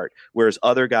depth chart, whereas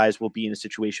other guys will be in a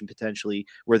situation potentially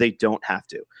where they don't have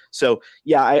to. So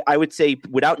yeah, I would say,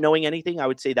 without knowing anything, I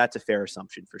would say that's a fair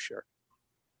assumption for sure.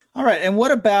 All right. And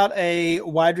what about a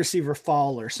wide receiver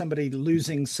fall, or somebody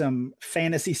losing some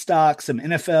fantasy stock, some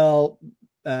NFL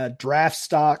draft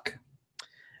stock?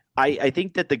 I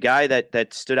think that the guy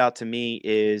that stood out to me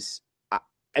is,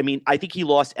 I think he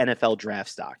lost NFL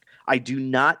draft stock. I do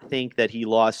not think that he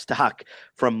lost stock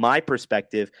from my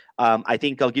perspective. I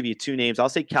think I'll give you 2 names. I'll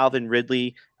say Calvin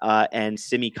Ridley and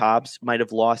Simmie Cobbs might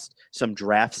have lost some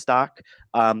draft stock.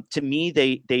 To me,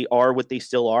 they are what they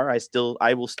still are.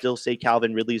 I will still say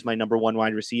Calvin Ridley is my number 1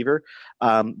 wide receiver.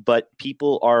 But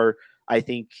people are, I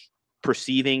think,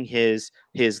 perceiving his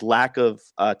lack of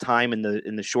time in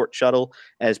the short shuttle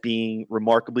as being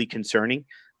remarkably concerning.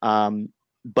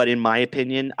 But in my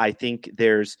opinion, I think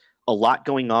there's a lot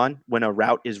going on when a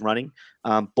route is running,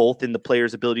 both in the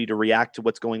player's ability to react to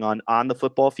what's going on the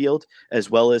football field, as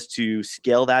well as to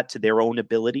scale that to their own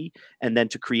ability, and then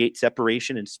to create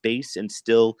separation and space and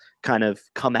still kind of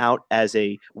come out as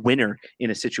a winner in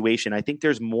a situation. I think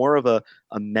there's more of a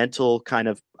mental kind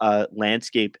of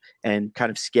landscape and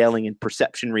kind of scaling and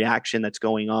perception reaction that's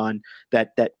going on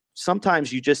that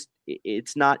sometimes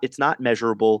it's not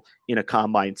measurable in a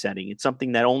combine setting. It's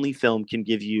something that only film can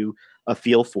give you a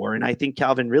feel for. And I think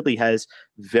Calvin Ridley has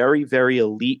very, very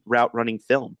elite route running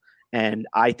film. And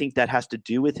I think that has to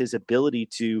do with his ability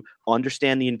to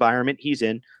understand the environment he's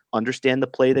in, understand the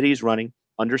play that he's running,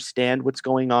 understand what's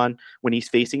going on when he's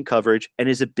facing coverage, and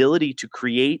his ability to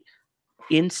create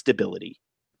instability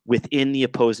within the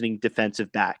opposing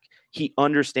defensive back. He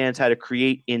understands how to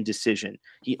create indecision.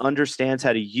 He understands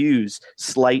how to use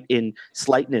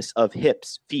slightness of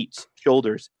hips, feet,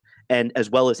 shoulders, and as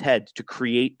well as head to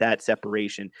create that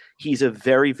separation. He's a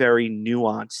very, very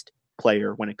nuanced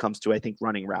player when it comes to, I think,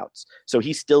 running routes. So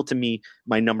he's still, to me,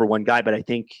 my number 1 guy, but I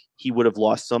think he would have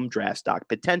lost some draft stock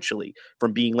potentially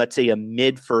from being, let's say, a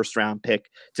mid first round pick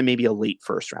to maybe a late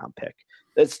first round pick.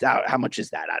 That's how much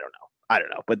is that? I don't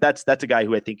know. But that's a guy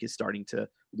who I think is starting to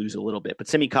lose a little bit. But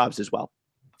Simmie Cobbs as well.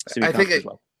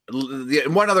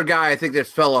 One other guy I think that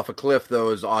fell off a cliff, though,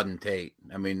 is Auden Tate.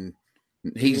 I mean,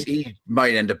 he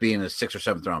might end up being a 6th or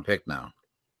 7th round pick now.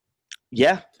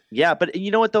 Yeah. But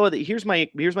you know what, though? Here's my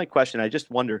question. I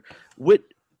just wonder, what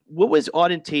was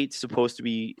Auden Tate supposed to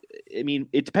be? I mean,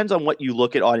 it depends on what you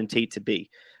look at Auden Tate to be.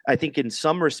 I think in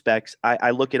some respects,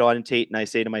 I look at Auden Tate and I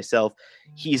say to myself,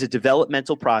 he's a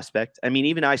developmental prospect. I mean,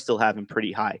 even I still have him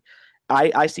pretty high.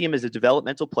 I see him as a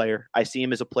developmental player. I see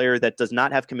him as a player that does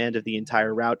not have command of the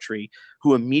entire route tree,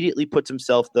 who immediately puts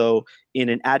himself, though, in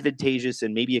an advantageous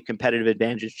and maybe a competitive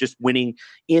advantage, just winning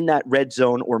in that red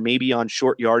zone or maybe on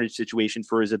short yardage situation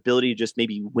for his ability to just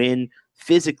maybe win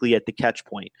physically at the catch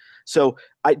point. So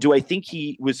do I think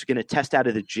he was going to test out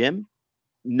of the gym?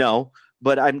 No.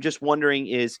 But I'm just wondering,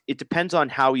 it depends on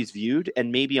how he's viewed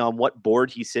and maybe on what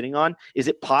board he's sitting on. Is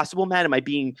it possible, Matt? Am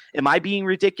I being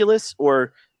ridiculous,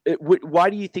 or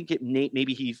why do you think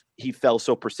maybe he fell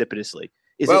so precipitously?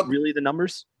 Is it really the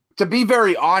numbers? To be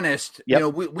very honest,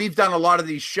 we've done a lot of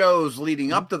these shows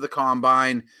leading up to the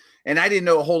combine, and I didn't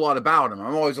know a whole lot about him.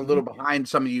 I'm always a little behind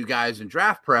some of you guys in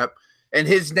draft prep, and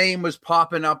his name was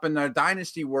popping up in the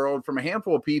dynasty world from a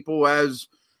handful of people as,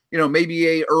 maybe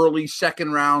a early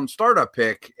 2nd round startup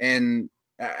pick. And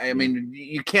I mean,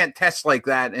 you can't test like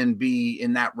that and be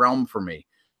in that realm for me.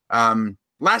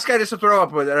 Last guy just to throw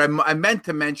up with it, I meant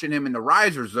to mention him in the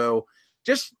risers, though.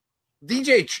 Just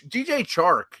DJ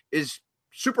Chark is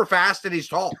super fast and he's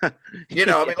tall. I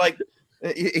mean, like,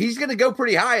 he's going to go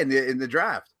pretty high in the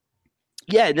draft.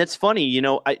 Yeah, and that's funny.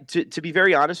 To be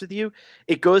very honest with you,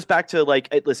 it goes back to,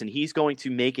 listen, he's going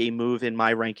to make a move in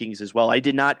my rankings as well. I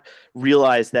did not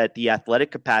realize that the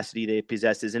athletic capacity that he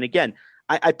possesses, and again,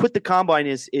 I put the combine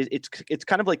it's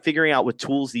kind of like figuring out what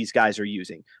tools these guys are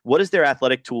using. What does their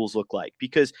athletic tools look like?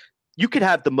 Because You could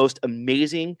have the most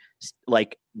amazing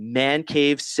like man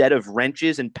cave set of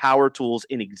wrenches and power tools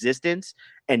in existence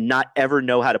and not ever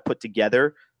know how to put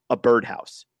together a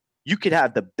birdhouse. You could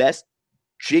have the best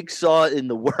jigsaw in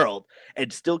the world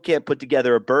and still can't put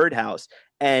together a birdhouse.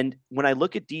 And when I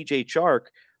look at DJ Chark,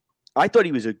 I thought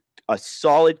he was a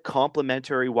solid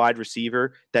complementary wide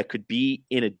receiver that could be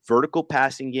in a vertical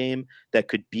passing game, that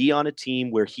could be on a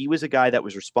team where he was a guy that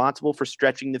was responsible for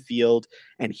stretching the field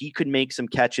and he could make some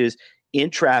catches in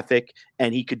traffic,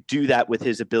 and he could do that with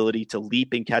his ability to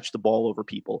leap and catch the ball over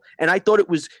people. And I thought it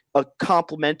was a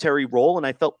complementary role, and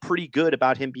I felt pretty good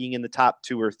about him being in the top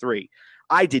 2 or 3.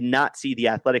 I did not see the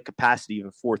athletic capacity of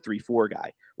a 4.34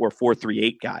 guy or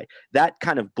 4.38 guy. That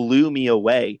kind of blew me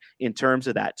away in terms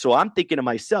of that. So I'm thinking to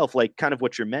myself, like kind of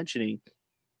what you're mentioning,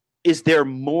 is there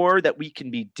more that we can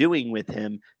be doing with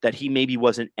him that he maybe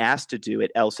wasn't asked to do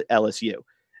at LSU?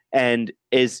 And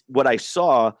is what I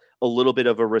saw a little bit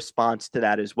of a response to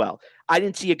that as well. I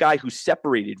didn't see a guy who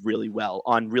separated really well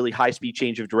on really high-speed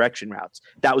change of direction routes.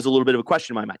 That was a little bit of a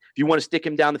question in my mind. If you want to stick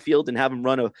him down the field and have him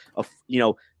run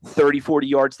a 30, 40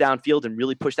 yards downfield and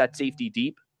really push that safety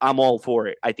deep, I'm all for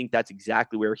it. I think that's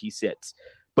exactly where he sits.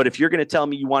 But if you're going to tell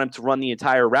me you want him to run the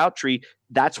entire route tree,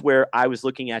 that's where I was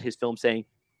looking at his film saying,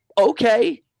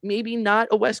 okay, maybe not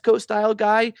a West Coast style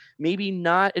guy, maybe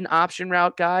not an option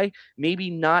route guy,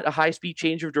 maybe not a high-speed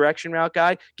change of direction route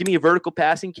guy. Give me a vertical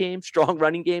passing game, strong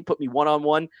running game, put me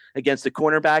one-on-one against the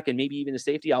cornerback and maybe even a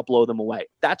safety, I'll blow them away.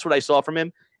 That's what I saw from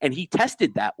him, and he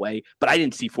tested that way, but I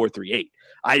didn't see 4.38.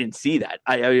 I didn't see that.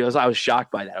 I was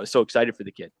shocked by that. I was so excited for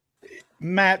the kid.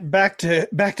 Matt, back to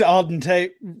Auden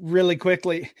Tate really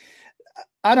quickly.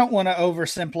 I don't want to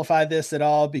oversimplify this at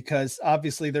all because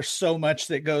obviously there's so much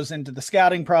that goes into the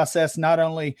scouting process, not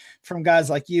only from guys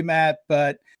like you, Matt,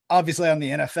 but obviously on the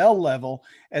NFL level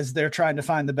as they're trying to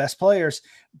find the best players.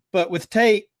 But with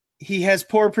Tate, he has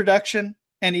poor production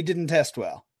and he didn't test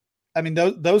well. I mean,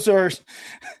 those are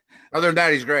 – Other than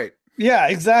that, he's great. Yeah,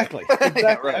 exactly.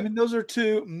 Yeah, right. I mean, those are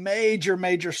two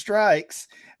major strikes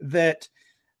that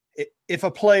if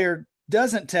a player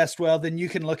doesn't test well, then you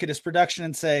can look at his production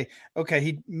and say, okay,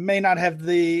 he may not have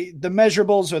the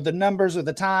measurables or the numbers or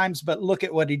the times, but look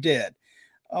at what he did.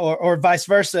 Or vice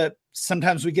versa.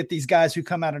 Sometimes we get these guys who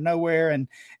come out of nowhere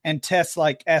and test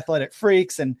like athletic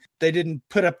freaks and they didn't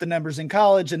put up the numbers in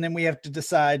college. And then we have to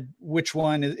decide which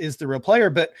one is the real player.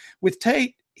 But with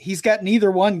Tate, he's got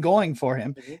neither one going for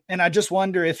him. Mm-hmm. And I just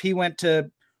wonder if he went to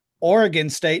Oregon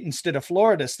State instead of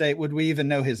Florida State, would we even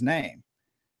know his name?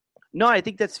 No, I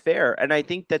think that's fair. And I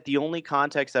think that the only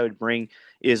context I would bring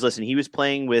is, listen, he was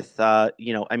playing with,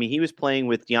 he was playing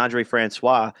with DeAndre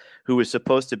Francois, who was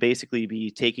supposed to basically be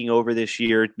taking over this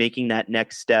year, making that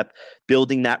next step,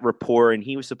 building that rapport. And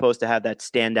he was supposed to have that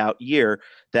standout year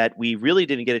that we really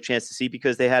didn't get a chance to see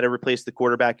because they had to replace the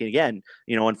quarterback again,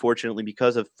 unfortunately,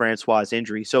 because of Francois'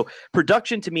 injury. So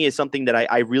production to me is something that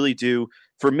I really do.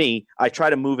 For me, I try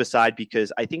to move aside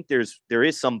because I think there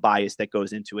is some bias that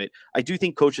goes into it. I do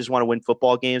think coaches want to win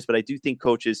football games, but I do think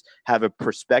coaches have a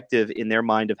perspective in their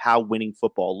mind of how winning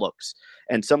football looks.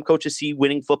 And some coaches see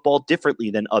winning football differently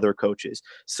than other coaches.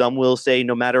 Some will say,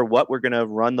 no matter what, we're going to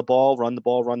run the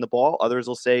ball. Others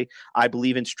will say, I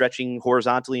believe in stretching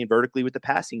horizontally and vertically with the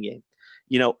passing game.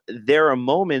 There are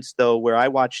moments, though, where I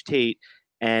watch Tate,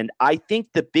 and I think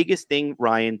the biggest thing,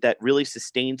 Ryan, that really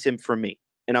sustains him for me,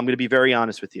 and I'm going to be very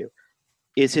honest with you,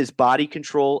 is his body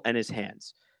control and his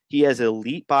hands. He has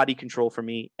elite body control for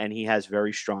me, and he has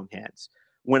very strong hands.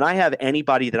 When I have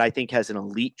anybody that I think has an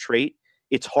elite trait,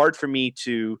 it's hard for me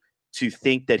to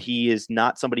think that he is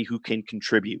not somebody who can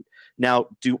contribute. Now,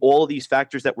 do all of these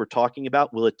factors that we're talking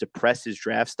about, will it depress his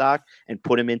draft stock and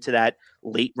put him into that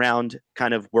late round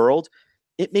kind of world?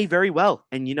 It may very well.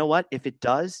 And you know what? If it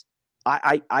does,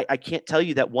 I can't tell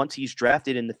you that once he's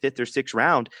drafted in the 5th or 6th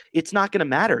round, it's not going to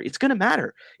matter. It's going to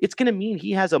matter. It's going to mean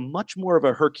he has a much more of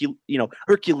a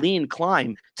Herculean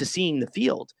climb to seeing the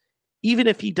field. Even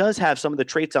if he does have some of the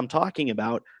traits I'm talking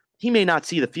about, he may not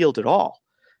see the field at all.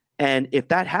 And if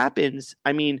that happens,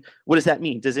 I mean, what does that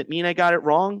mean? Does it mean I got it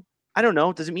wrong? I don't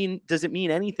know. Does it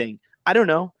mean anything? I don't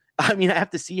know. I mean, I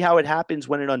have to see how it happens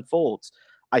when it unfolds.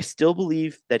 I still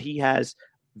believe that he has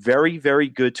very, very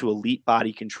good to elite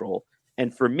body control.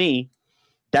 And for me,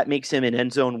 that makes him an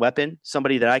end zone weapon,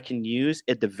 somebody that I can use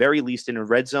at the very least in a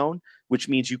red zone, which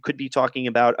means you could be talking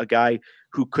about a guy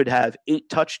who could have 8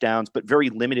 touchdowns, but very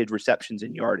limited receptions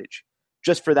and yardage,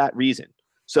 just for that reason.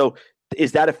 So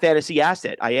is that a fantasy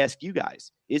asset? I ask you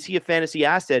guys, is he a fantasy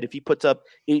asset if he puts up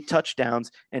 8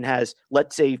 touchdowns and has,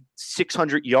 let's say,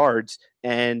 600 yards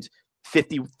and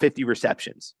 50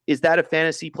 receptions? Is that a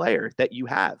fantasy player that you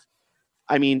have?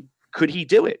 I mean, could he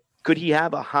do it? Could he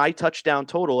have a high touchdown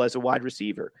total as a wide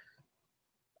receiver?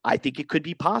 I think it could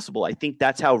be possible. I think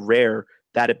that's how rare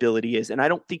that ability is. And I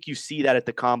don't think you see that at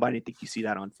the combine. I think you see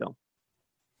that on film.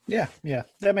 Yeah,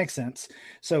 that makes sense.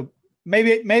 So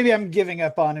maybe I'm giving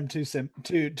up on him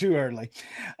too early.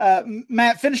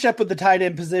 Matt, finish up with the tight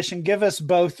end position. Give us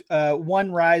both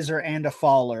one riser and a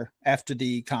faller after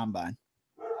the combine.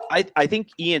 I think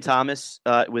Ian Thomas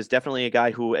was definitely a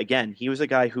guy who, again, he was a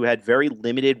guy who had very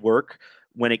limited work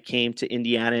when it came to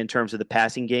Indiana in terms of the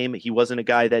passing game. He wasn't a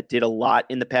guy that did a lot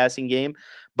in the passing game,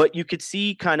 but you could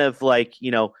see kind of like,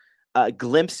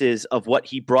 glimpses of what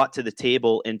he brought to the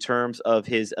table in terms of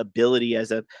his ability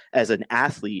as an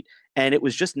athlete. And it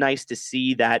was just nice to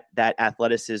see that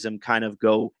athleticism kind of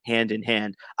go hand in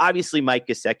hand. Obviously, Mike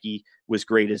Gesicki was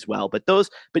great as well, but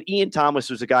Ian Thomas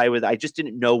was a guy I just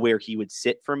didn't know where he would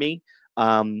sit for me.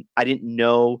 I didn't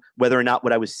know whether or not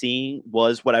what I was seeing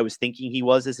was what I was thinking he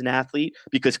was as an athlete,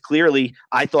 because clearly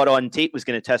I thought on tape was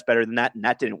going to test better than that, and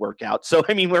that didn't work out. So,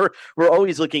 I mean, we're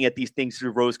always looking at these things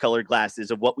through rose-colored glasses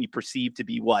of what we perceive to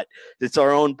be what. It's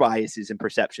our own biases and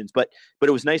perceptions. But it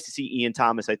was nice to see Ian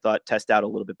Thomas, I thought, test out a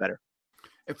little bit better.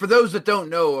 And for those that don't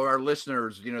know, our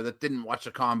listeners, that didn't watch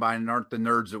the combine and aren't the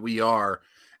nerds that we are,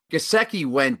 Gesicki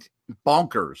went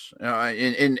bonkers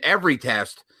in every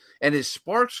test. And his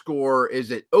SPARQ score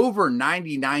is at over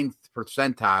 99th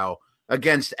percentile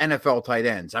against NFL tight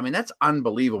ends. I mean, that's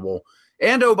unbelievable.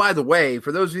 And, oh, by the way,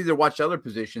 for those of you that watch other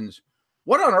positions,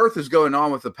 what on earth is going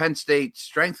on with the Penn State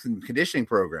strength and conditioning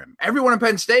program? Everyone in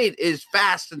Penn State is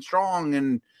fast and strong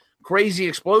and crazy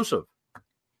explosive.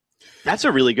 That's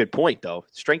a really good point, though.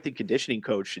 Strength and conditioning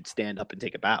coach should stand up and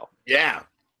take a bow. Yeah.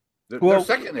 They're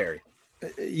secondary.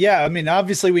 Yeah, I mean,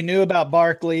 obviously we knew about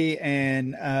Barkley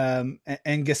and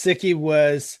Gesicki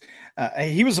was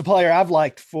he was a player I've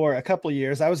liked for a couple of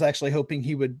years. I was actually hoping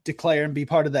he would declare and be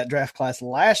part of that draft class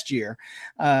last year.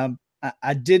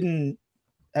 I didn't.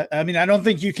 I mean, I don't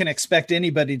think you can expect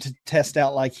anybody to test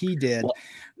out like he did. Well,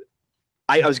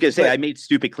 I was going to say, I made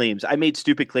stupid claims. I made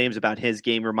stupid claims about his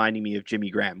game reminding me of Jimmy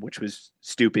Graham, which was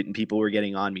stupid, and people were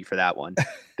getting on me for that one.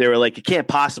 They were like, it can't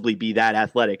possibly be that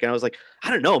athletic. And I was like, I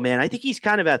don't know, man. I think he's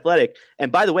kind of athletic.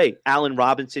 And by the way, Allen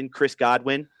Robinson, Chris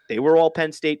Godwin, they were all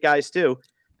Penn State guys too.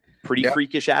 Pretty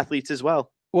freakish athletes as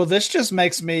well. Well, this just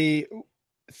makes me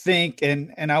think,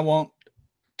 and I won't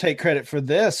take credit for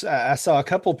this. I saw a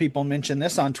couple people mention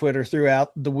this on Twitter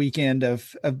throughout the weekend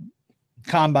of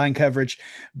combine coverage,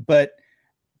 but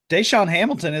DaeSean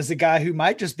Hamilton is a guy who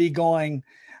might just be going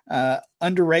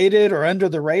underrated or under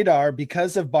the radar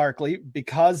because of Barkley,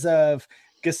 because of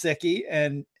Gesicki.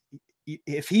 And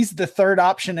if he's the third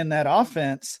option in that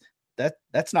offense,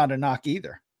 that's not a knock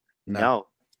either. No.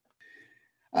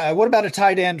 What about a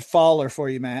tight end faller for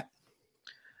you, Matt?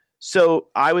 So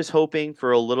I was hoping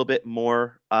for a little bit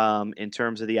more in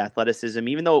terms of the athleticism,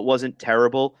 even though it wasn't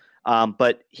terrible.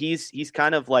 But he's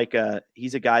kind of like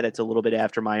he's a guy that's a little bit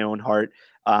after my own heart.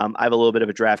 I have a little bit of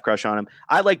a draft crush on him.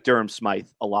 I like Durham Smythe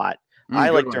a lot.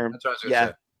 I like Durham.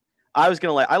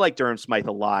 I like Durham Smythe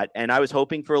a lot, and I was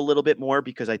hoping for a little bit more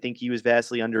because I think he was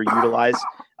vastly underutilized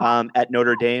at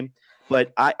Notre Dame.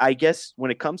 But I guess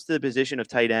when it comes to the position of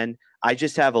tight end, I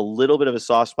just have a little bit of a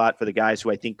soft spot for the guys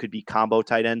who I think could be combo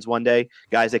tight ends one day,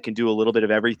 guys that can do a little bit of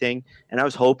everything. And I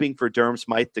was hoping for Durham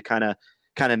Smythe to kind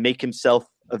of make himself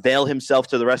avail himself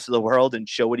to the rest of the world and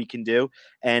show what he can do.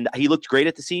 And he looked great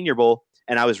at the Senior Bowl.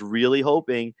 And I was really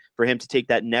hoping for him to take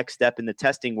that next step in the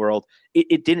testing world.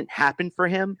 It didn't happen for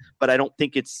him, but I don't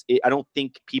think I don't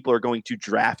think people are going to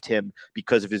draft him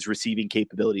because of his receiving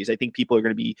capabilities. I think people are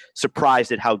going to be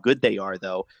surprised at how good they are,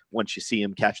 though, once you see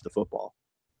him catch the football.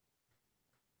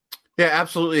 Yeah,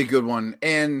 absolutely a good one.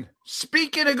 And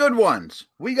speaking of good ones,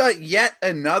 we got yet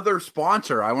another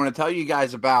sponsor I want to tell you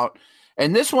guys about.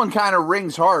 And this one kind of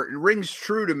rings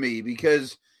true to me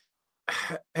because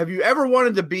have you ever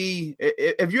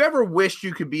wished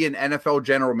you could be an NFL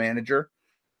general manager?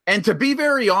 And to be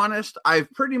very honest,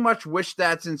 I've pretty much wished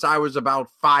that since I was about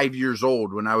 5 years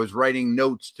old when I was writing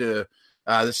notes to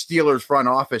the Steelers front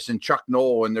office and Chuck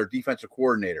Noll and their defensive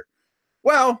coordinator.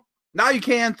 Well, now you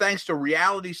can thanks to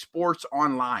Reality Sports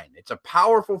Online. It's a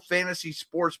powerful fantasy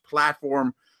sports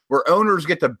platform where owners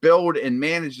get to build and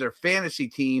manage their fantasy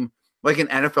team like an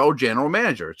NFL general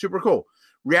manager. It's super cool.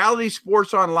 Reality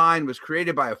Sports Online was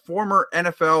created by a former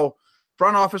NFL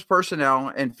front office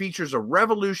personnel and features a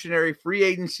revolutionary free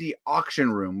agency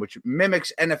auction room, which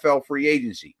mimics NFL free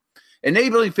agency,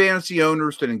 enabling fantasy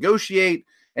owners to negotiate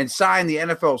and sign the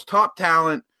NFL's top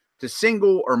talent to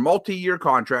single or multi-year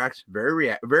contracts.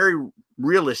 Very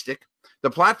realistic.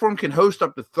 The platform can host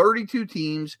up to 32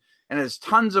 teams and has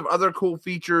tons of other cool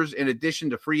features in addition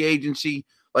to free agency,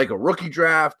 like a rookie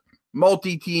draft,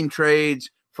 multi-team trades,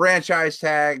 franchise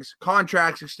tags,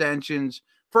 contracts extensions,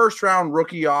 first-round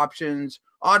rookie options,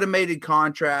 automated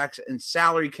contracts, and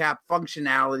salary cap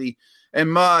functionality,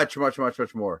 and much, much, much,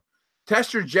 much more.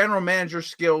 Test your general manager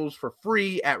skills for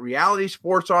free at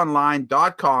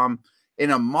realitysportsonline.com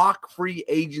in a mock free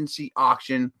agency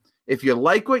auction. If you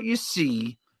like what you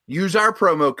see, use our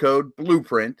promo code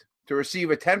Blueprint to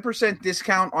receive a 10%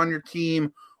 discount on your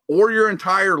team or your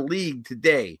entire league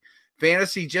today.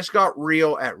 Fantasy just got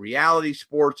real at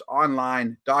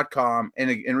realitysportsonline.com.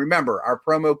 And remember, our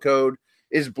promo code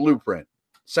is Blueprint.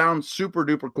 Sounds super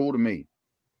duper cool to me.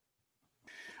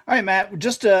 All right, Matt,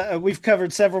 just we've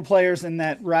covered several players in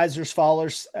that risers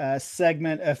fallers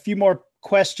segment. A few more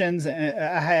questions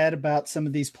I had about some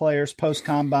of these players post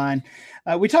combine.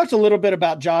 We talked a little bit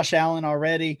about Josh Allen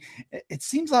already. It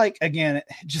seems like, again, it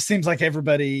just seems like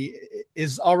everybody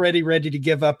is already ready to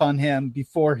give up on him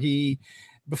before he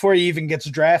even gets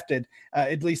drafted,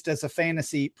 at least as a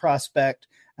fantasy prospect.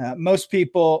 Most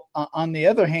people, on the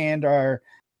other hand, are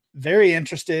very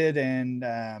interested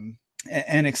and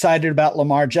excited about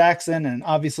Lamar Jackson. And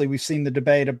obviously we've seen the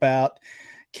debate about,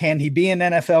 can he be an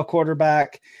NFL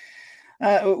quarterback?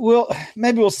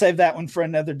 We'll save that one for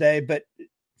another day, but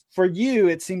for you,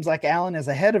 it seems like Allen is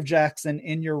ahead of Jackson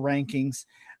in your rankings.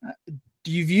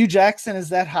 Do you view Jackson as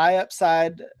that high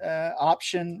upside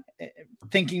option,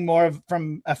 thinking more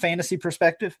from a fantasy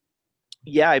perspective?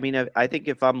 Yeah, I mean, I think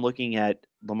if I'm looking at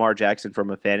Lamar Jackson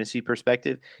from a fantasy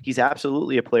perspective, he's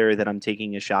absolutely a player that I'm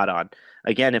taking a shot on.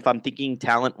 Again, if I'm thinking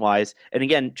talent-wise, and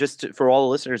again, for all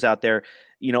the listeners out there,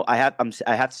 I have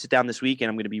to sit down this week and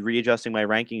I'm going to be readjusting my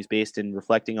rankings based and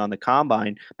reflecting on the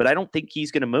combine, but I don't think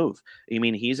he's going to move. I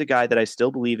mean, he's a guy that I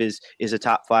still believe is a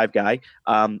top 5 guy.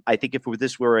 I think if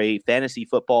this were a fantasy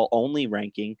football only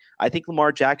ranking, I think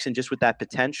Lamar Jackson, just with that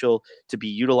potential to be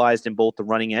utilized in both the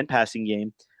running and passing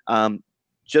game,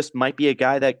 just might be a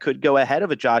guy that could go ahead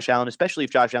of a Josh Allen, especially if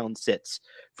Josh Allen sits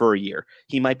for a year.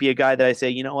 He might be a guy that I say,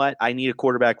 you know what, I need a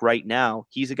quarterback right now.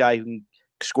 He's a guy who can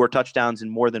score touchdowns in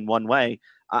more than one way.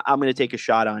 I'm going to take a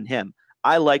shot on him.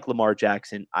 I like Lamar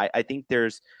Jackson. I think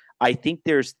there's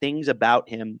things about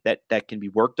him that can be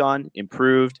worked on,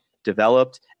 improved,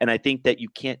 developed, and I think that you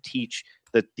can't teach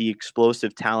the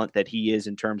explosive talent that he is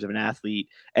in terms of an athlete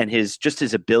and his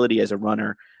ability as a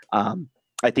runner.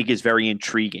 I think is very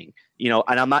intriguing, and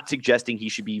I'm not suggesting he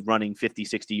should be running 50,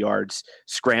 60 yards,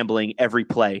 scrambling every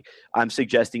play. I'm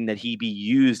suggesting that he be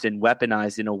used and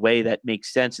weaponized in a way that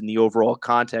makes sense in the overall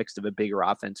context of a bigger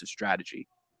offensive strategy.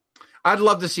 I'd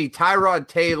love to see Tyrod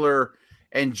Taylor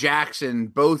and Jackson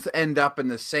both end up in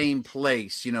the same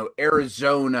place,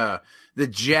 Arizona, the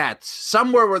Jets,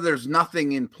 somewhere where there's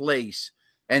nothing in place,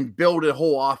 and build a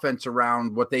whole offense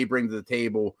around what they bring to the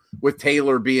table, with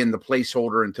Taylor being the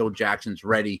placeholder until Jackson's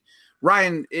ready.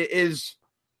 Ryan, is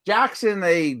Jackson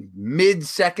a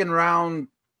mid-second round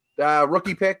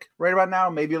rookie pick right about now,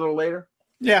 maybe a little later?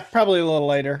 Yeah, probably a little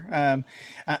later.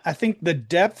 I think the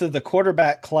depth of the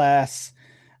quarterback class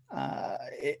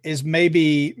is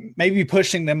maybe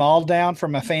pushing them all down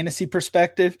from a fantasy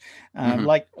perspective.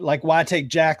 Like why take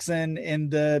Jackson in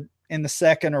the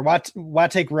second, or why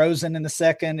take Rosen in the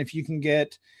second if you can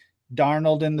get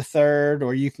Darnold in the third,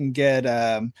 or you can get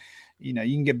you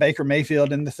can get Baker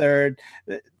Mayfield in the third.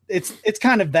 It's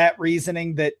kind of that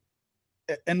reasoning that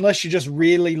unless you just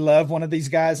really love one of these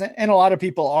guys, and a lot of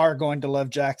people are going to love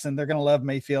Jackson, they're going to love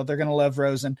Mayfield, they're going to love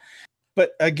Rosen.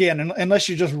 But again, unless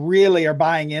you just really are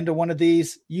buying into one of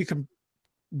these, you can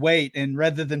wait. And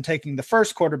rather than taking the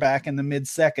first quarterback in the mid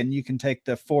second, you can take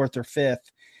the fourth or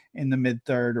fifth in the mid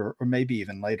third, or maybe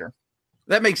even later.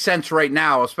 That makes sense right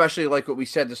now, especially like what we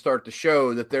said to start the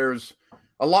show, that there's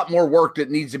a lot more work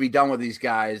that needs to be done with these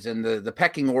guys. And the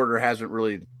pecking order hasn't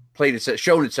really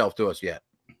shown itself to us yet.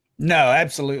 No,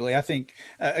 absolutely. I think,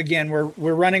 again,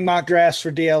 we're running mock drafts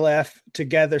for DLF to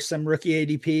gather some rookie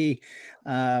ADP.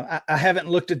 I haven't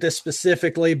looked at this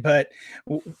specifically, but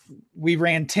we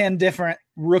ran 10 different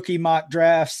rookie mock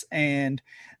drafts, and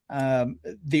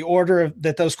the order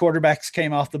that those quarterbacks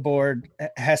came off the board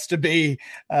has to be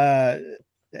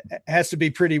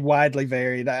pretty widely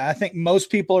varied. I think most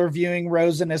people are viewing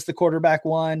Rosen as the quarterback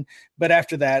one, but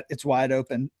after that, it's wide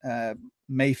open.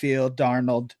 Mayfield,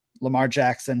 Darnold, Lamar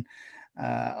Jackson,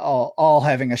 all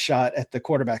having a shot at the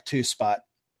quarterback 2 spot.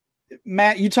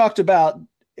 Matt, you talked about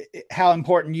how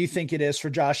important you think it is for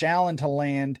Josh Allen to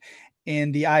land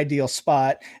in the ideal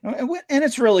spot. And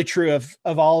it's really true of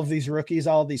all of these rookies,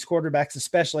 all of these quarterbacks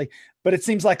especially, but it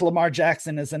seems like Lamar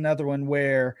Jackson is another one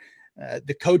where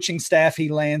the coaching staff he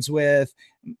lands with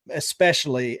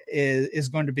especially is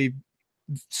going to be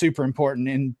super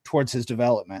important towards his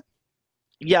development.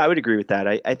 Yeah, I would agree with that.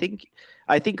 I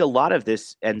think a lot of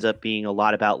this ends up being a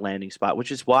lot about landing spot,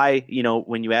 which is why,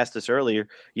 when you asked us earlier,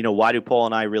 why do Paul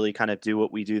and I really kind of do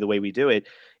what we do the way we do it,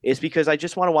 is because I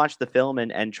just want to watch the film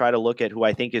and try to look at who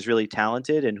I think is really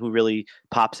talented and who really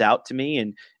pops out to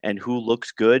me and who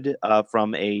looks good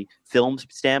from a film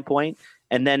standpoint.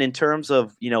 And then in terms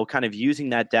of, kind of using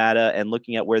that data and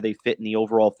looking at where they fit in the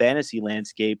overall fantasy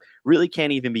landscape, really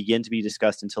can't even begin to be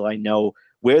discussed until I know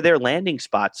where their landing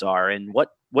spots are and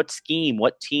what scheme,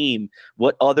 what team,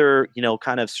 what other,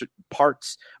 kind of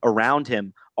parts around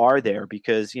him are there,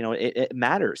 because, it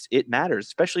matters. It matters,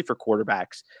 especially for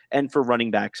quarterbacks and for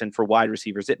running backs and for wide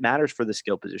receivers. It matters for the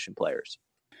skill position players.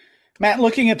 Matt,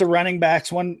 looking at the running backs,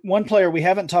 one player we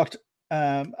haven't talked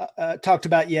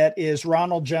about yet is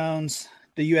Ronald Jones,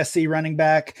 the USC running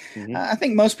back. Mm-hmm. I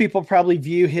think most people probably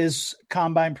view his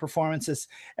combine performances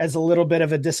as a little bit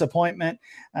of a disappointment.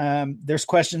 There's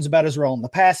questions about his role in the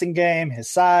passing game, his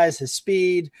size, his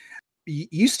speed.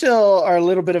 You still are a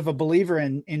little bit of a believer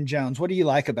in Jones. What do you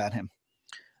like about him?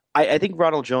 I think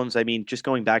Ronald Jones, just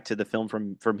going back to the film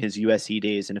from his USC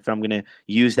days, and if I'm going to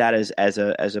use that as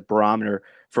a barometer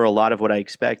for a lot of what I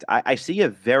expect, I see a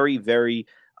very, very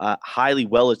highly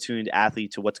well-attuned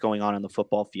athlete to what's going on the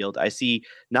football field. I see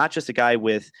not just a guy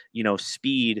with,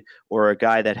 speed or a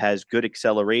guy that has good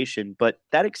acceleration, but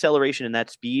that acceleration and that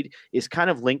speed is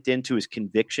kind of linked into his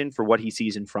conviction for what he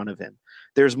sees in front of him.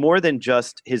 There's more than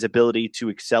just his ability to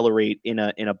accelerate in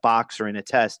a box or in a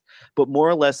test, but more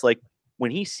or less like when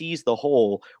he sees the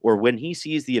hole or when he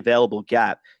sees the available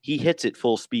gap, he hits it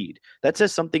full speed. That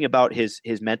says something about his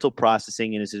mental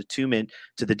processing and his attunement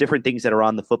to the different things that are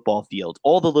on the football field,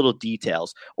 all the little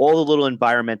details, all the little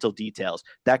environmental details.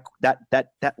 That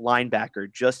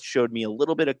linebacker just showed me a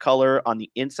little bit of color on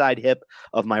the inside hip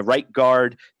of my right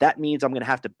guard. That means I'm going to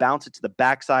have to bounce it to the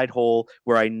backside hole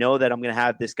where I know that I'm going to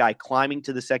have this guy climbing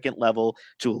to the second level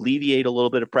to alleviate a little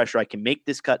bit of pressure. I can make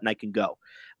this cut and I can go.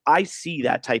 I see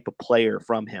that type of player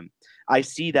from him. I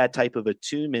see that type of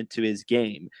attunement to his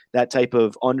game, that type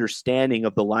of understanding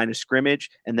of the line of scrimmage,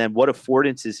 and then what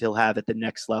affordances he'll have at the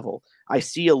next level. I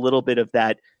see a little bit of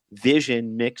that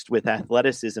vision mixed with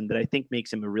athleticism that I think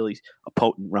makes him a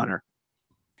potent runner.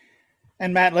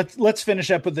 And Matt, let's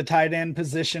finish up with the tight end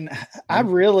position.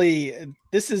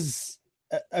 This is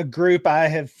a group I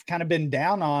have kind of been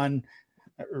down on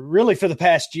really for the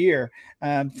past year,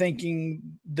 thinking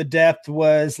the depth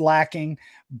was lacking.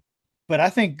 But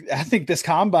I think this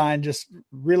combine just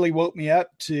really woke me up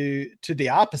to the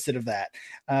opposite of that.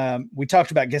 We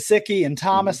talked about Gesicki and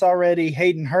Thomas already.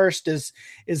 Hayden Hurst is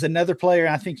another player.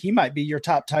 I think he might be your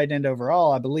top tight end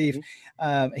overall, I believe.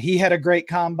 He had a great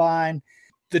combine.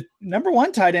 The number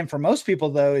one tight end for most people,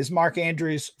 though, is Mark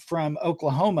Andrews from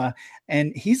Oklahoma,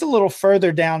 and he's a little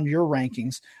further down your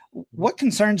rankings. What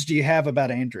concerns do you have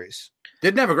about Andrews?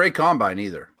 Didn't have a great combine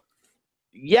either.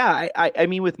 Yeah, I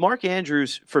mean, with Mark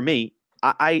Andrews, for me,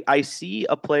 I see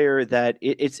a player that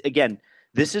it's, again,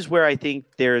 this is where I think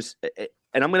there's,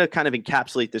 and I'm going to kind of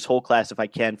encapsulate this whole class if I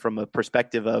can from a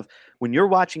perspective of when you're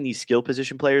watching these skill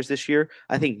position players this year,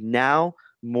 I think now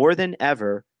more than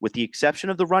ever, with the exception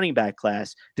of the running back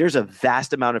class, there's a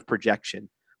vast amount of projection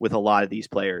with a lot of these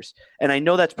players. And I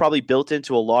know that's probably built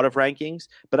into a lot of rankings,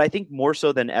 but I think more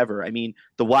so than ever. I mean,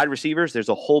 the wide receivers, there's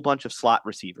a whole bunch of slot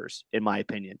receivers, in my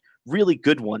opinion. Really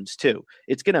good ones, too.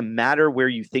 It's going to matter where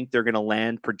you think they're going to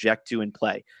land, project to, and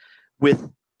play. With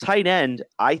tight end,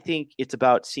 I think it's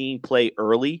about seeing play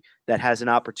early that has an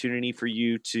opportunity for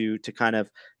you to kind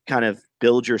of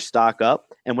build your stock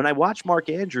up. And when I watch Mark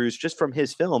Andrews, just from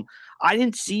his film, I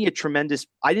didn't see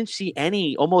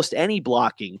almost any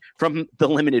blocking from the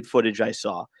limited footage I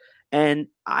saw. And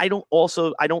I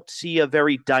don't see a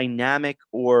very dynamic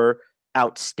or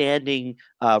outstanding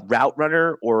route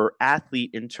runner or athlete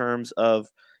in terms of,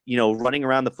 running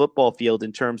around the football field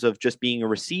in terms of just being a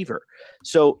receiver.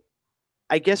 So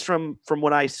I guess from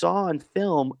what I saw on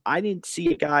film, I didn't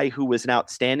see a guy who was an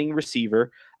outstanding receiver.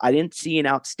 I didn't see an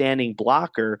outstanding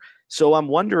blocker. So I'm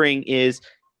wondering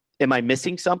am I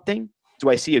missing something? Do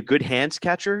I see a good hands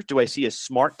catcher? Do I see a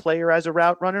smart player as a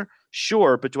route runner?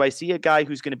 Sure, but do I see a guy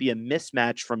who's going to be a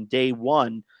mismatch from day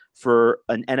one for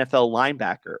an NFL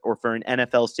linebacker or for an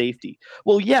NFL safety?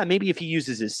 Well, yeah, maybe if he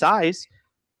uses his size,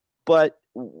 but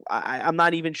I'm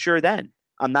not even sure then.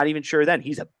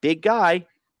 He's a big guy,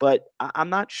 but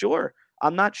I'm not sure.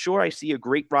 I see a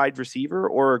great wide receiver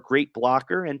or a great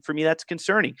blocker, and for me, that's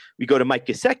concerning. We go to Mike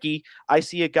Gesicki. I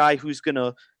see a guy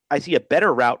I see a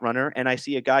better route runner, and I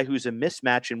see a guy who's a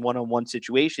mismatch in one-on-one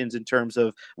situations in terms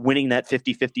of winning that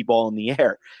 50-50 ball in the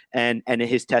air, and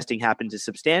his testing happened to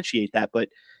substantiate that. But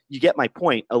you get my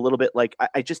point a little bit. Like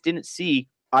I just didn't see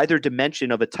either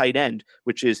dimension of a tight end,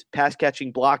 which is pass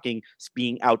catching, blocking,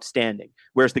 being outstanding.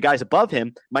 Whereas the guys above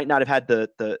him might not have had the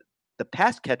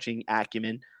pass catching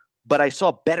acumen, but I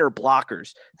saw better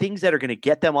blockers, things that are going to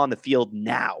get them on the field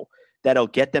now, that'll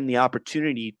get them the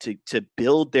opportunity to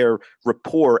build their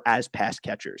rapport as pass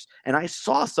catchers. And I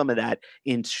saw some of that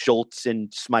in Schultz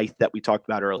and Smythe that we talked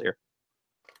about earlier.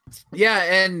 Yeah,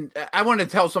 and I want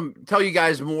to tell you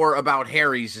guys more about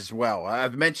Harry's as well.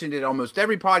 I've mentioned it almost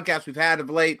every podcast we've had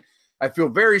of late. I feel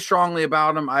very strongly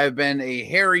about them. I have been a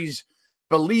Harry's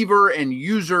believer and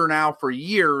user now for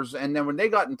years. And then when they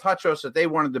got in touch with us that they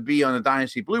wanted to be on the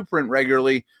Dynasty Blueprint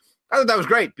regularly, I thought that was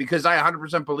great because I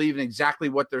 100% believe in exactly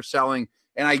what they're selling,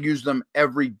 and I use them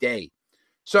every day.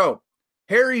 So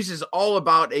Harry's is all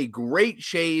about a great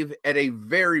shave at a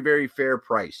very, very fair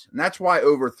price. And that's why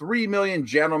over 3 million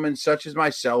gentlemen such as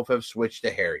myself have switched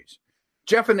to Harry's.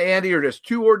 Jeff and Andy are just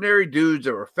two ordinary dudes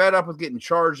that were fed up with getting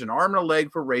charged an arm and a leg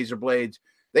for razor blades.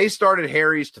 They started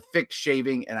Harry's to fix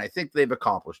shaving, and I think they've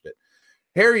accomplished it.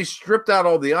 Harry's stripped out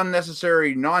all the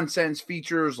unnecessary nonsense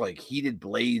features like heated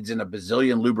blades and a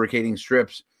bazillion lubricating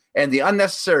strips and the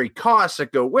unnecessary costs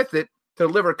that go with it to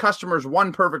deliver customers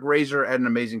one perfect razor at an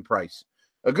amazing price.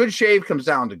 A good shave comes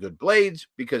down to good blades.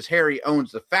 Because Harry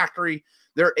owns the factory,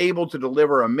 they're able to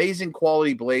deliver amazing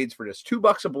quality blades for just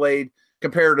 $2 a blade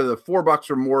compared to the $4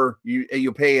 or more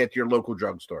you pay at your local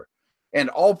drugstore. And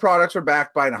all products are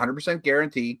backed by an 100%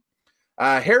 guarantee.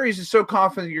 Harry's is so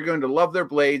confident you're going to love their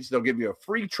blades. They'll give you a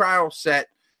free trial set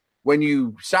when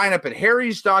you sign up at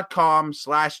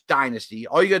harrys.com/dynasty.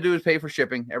 All you got to do is pay for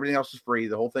shipping. Everything else is free.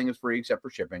 The whole thing is free except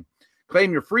for shipping.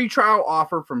 Claim your free trial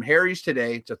offer from Harry's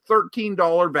today. It's a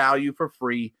 $13 value for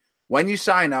free when you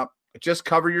sign up. Just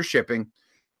cover your shipping.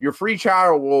 Your free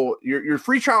trial your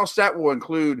free trial set will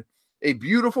include a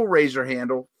beautiful razor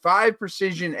handle, 5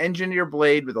 precision engineered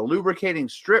blade with a lubricating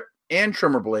strip and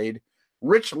trimmer blade,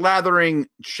 rich lathering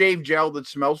shave gel that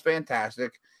smells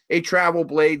fantastic, a travel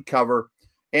blade cover.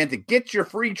 And to get your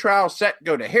free trial set,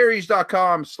 go to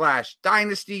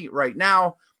harrys.com/dynasty right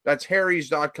now. That's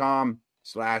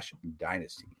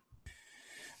harrys.com/dynasty.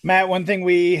 Matt, one thing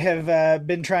we have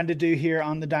been trying to do here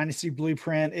on the Dynasty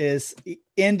Blueprint is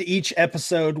end each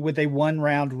episode with a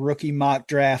one-round rookie mock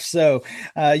draft. So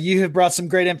you have brought some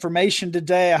great information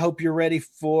today. I hope you're ready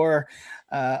for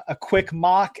a quick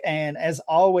mock. And as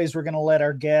always, we're going to let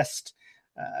our guest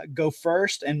go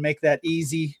first and make that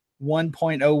easy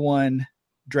 1.01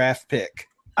 draft pick.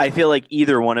 I feel like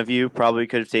either one of you probably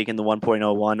could have taken the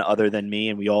 1.01 other than me,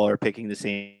 and we all are picking the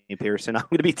same person. I'm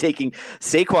going to be taking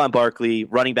Saquon Barkley,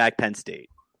 running back, Penn State.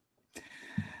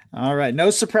 All right. No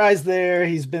surprise there.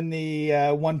 He's been the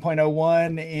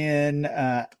 1.01 in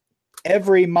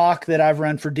every mock that I've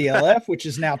run for DLF, which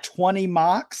is now 20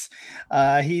 mocks.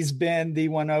 He's been the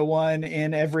 101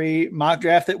 in every mock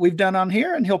draft that we've done on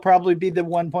here, and he'll probably be the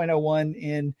 1.01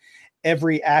 in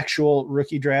every actual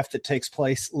rookie draft that takes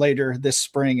place later this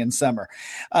spring and summer.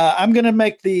 I'm going to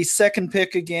make the second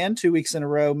pick again, 2 weeks in a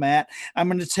row, Matt. I'm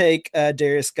going to take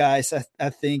Darius Geis. I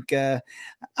think I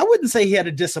wouldn't say he had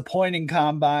a disappointing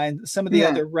combine. Some of the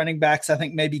other running backs I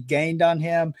think maybe gained on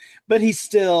him, but he's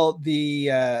still the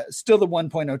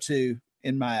 1.02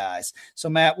 in my eyes. So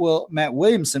Matt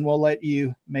Williamson will let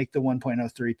you make the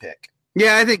 1.03 pick.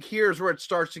 Yeah, I think here's where it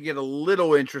starts to get a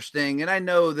little interesting. And I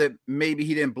know that maybe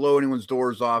he didn't blow anyone's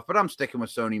doors off, but I'm sticking with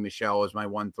Sony Michel as my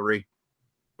 1-3.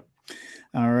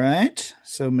 All right.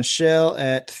 So Michel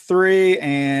at 3,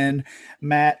 and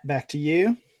Matt, back to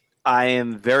you. I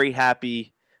am very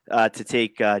happy to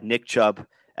take Nick Chubb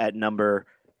at number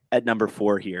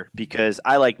 4 here, because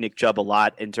I like Nick Chubb a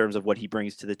lot in terms of what he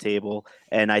brings to the table.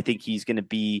 And I think he's going to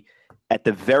be, at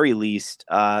the very least,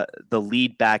 the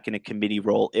lead back in a committee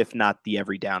role, if not the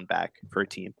every down back for a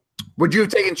team. Would you have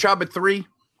taken Chubb at 3?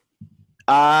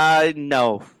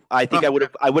 No. I think I would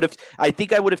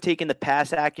have taken the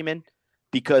pass acumen,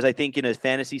 because I think in a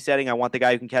fantasy setting, I want the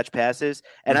guy who can catch passes.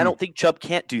 And I don't think Chubb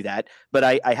can't do that, but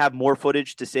I have more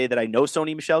footage to say that I know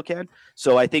Sony Michel can.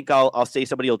 So I think I'll say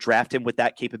somebody will draft him with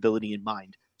that capability in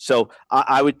mind. So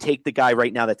I would take the guy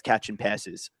right now that's catching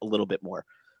passes a little bit more,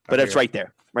 but that's right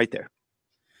there.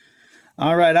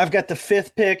 All right, I've got the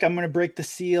 5th pick. I'm going to break the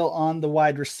seal on the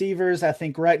wide receivers. I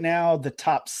think right now the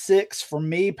top 6 for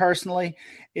me personally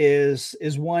is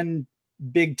one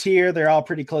big tier. They're all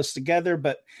pretty close together,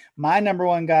 but my number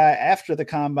 1 guy after the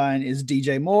combine is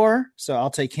DJ Moore. So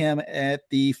I'll take him at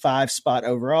the 5 spot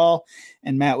overall.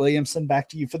 And Matt Williamson, back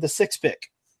to you for the 6th pick.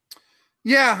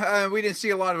 Yeah, we didn't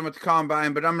see a lot of him at the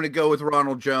combine, but I'm going to go with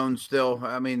Ronald Jones still.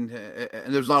 I mean,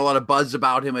 there's not a lot of buzz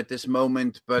about him at this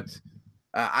moment, but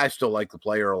I still like the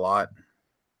player a lot.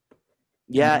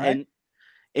 Yeah, right.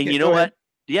 and you know what?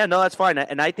 Yeah, no, that's fine.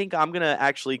 And I think I'm going to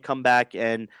actually come back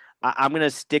and I'm going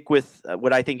to stick with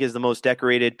what I think is the most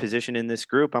decorated position in this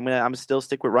group. I'm still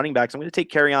stick with running backs. I'm going to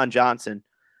take Kerryon Johnson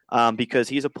because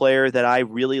he's a player that I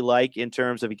really like in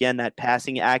terms of, again, that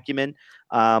passing acumen.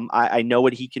 I know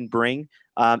what he can bring.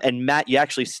 And Matt, you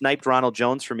actually sniped Ronald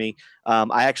Jones for me.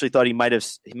 I actually thought he might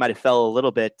have fell a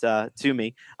little bit to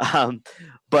me.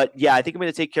 But yeah, I think I'm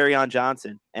going to take Kerryon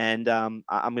Johnson, and I'm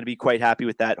going to be quite happy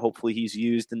with that. Hopefully he's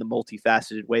used in the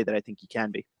multifaceted way that I think he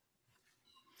can be.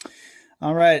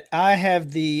 All right. I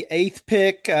have the 8th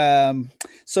pick.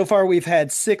 So far, we've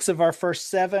had 6 of our first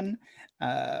 7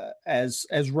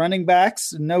 as running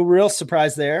backs. No real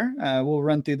surprise there. We'll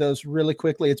run through those really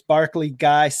quickly. It's Barkley,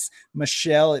 Geis,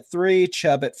 Michelle at 3,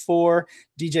 Chubb at 4,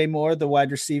 DJ Moore, the wide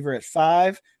receiver, at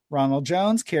 5, Ronald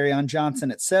Jones, Kerryon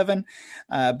Johnson at 7.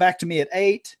 Back to me at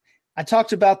 8. I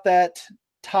talked about that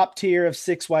top tier of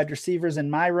 6 wide receivers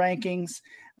in my rankings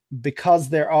because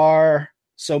there are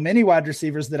so many wide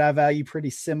receivers that I value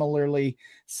pretty similarly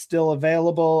still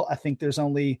available. I think there's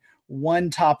only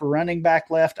one top running back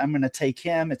left. I'm going to take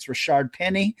him. It's Rashard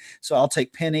Penny. So I'll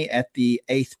take Penny at the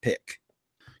 8th pick.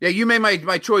 Yeah, you made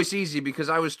my choice easy because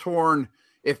I was torn.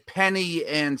 If Penny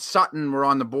and Sutton were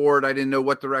on the board, I didn't know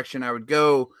what direction I would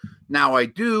go. Now I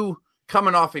do.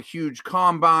 Coming off a huge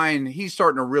combine, he's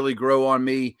starting to really grow on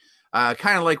me.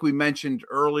 Kind of like we mentioned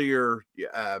earlier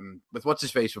with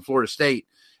what's-his-face from Florida State.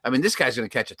 I mean, this guy's going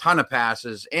to catch a ton of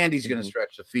passes, and he's going to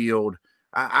stretch the field.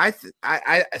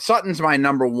 Sutton's my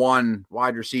number 1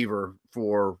 wide receiver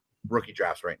for rookie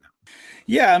drafts right now.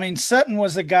 Yeah, I mean, Sutton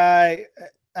was a guy,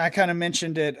 I kind of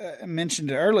mentioned it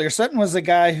earlier. Sutton was a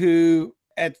guy who,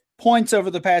 at points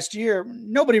over the past year,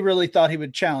 nobody really thought he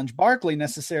would challenge Barkley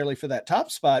necessarily for that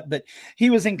top spot, but he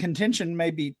was in contention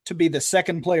maybe to be the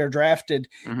second player drafted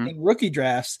in rookie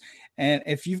drafts. And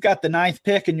if you've got the 9th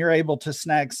pick and you're able to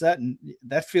snag Sutton,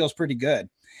 that feels pretty good.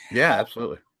 Yeah,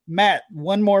 absolutely. Matt,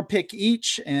 one more pick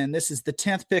each, and this is the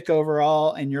 10th pick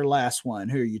overall and your last one.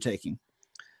 Who are you taking?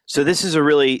 So this is a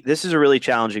really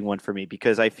challenging one for me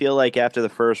because I feel like after the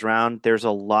first round, there's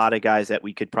a lot of guys that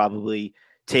we could probably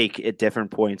take at different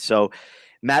points. So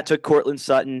Matt took Courtland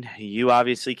Sutton. You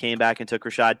obviously came back and took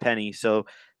Rashard Penny. So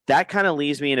that kind of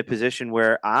leaves me in a position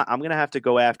where I'm going to have to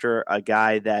go after a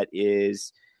guy that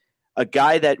is a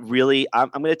guy that really I'm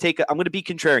going to be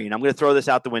contrarian. I'm going to throw this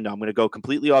out the window. I'm going to go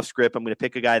completely off script. I'm going to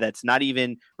pick a guy that's not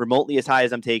even remotely as high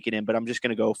as I'm taking him, but I'm just going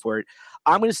to go for it.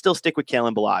 I'm going to still stick with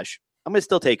Kalen Ballage. I'm going to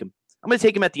still take him. I'm going to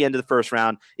take him at the end of the first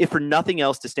round, if for nothing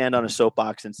else, to stand on a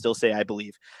soapbox and still say I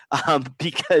believe,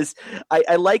 because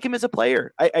I like him as a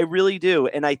player. I really do.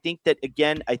 And I think that,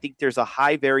 again, I think there's a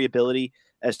high variability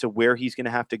as to where he's going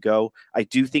to have to go. I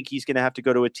do think he's going to have to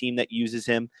go to a team that uses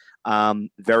him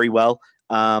very well.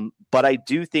 But I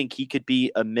do think he could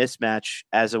be a mismatch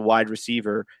as a wide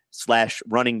receiver /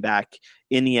 running back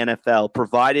in the NFL,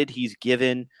 provided he's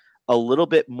given a little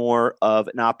bit more of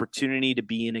an opportunity to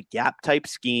be in a gap type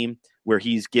scheme where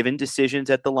he's given decisions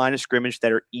at the line of scrimmage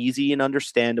that are easy and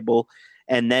understandable.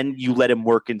 And then you let him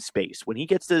work in space. When he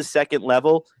gets to the second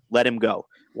level, let him go.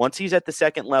 Once he's at the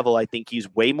second level, I think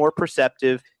he's way more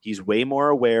perceptive. He's way more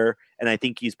aware. And I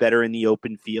think he's better in the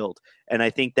open field. And I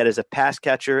think that as a pass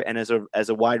catcher and as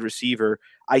a wide receiver,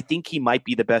 I think he might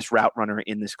be the best route runner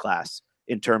in this class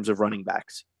in terms of running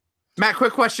backs. Matt,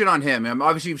 quick question on him.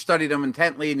 Obviously, you've studied him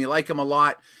intently and you like him a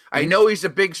lot. I know he's a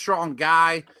big, strong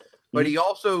guy, but he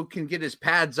also can get his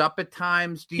pads up at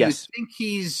times. Do you think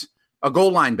he's a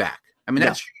goal line back? I mean,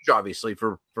 that's huge, obviously,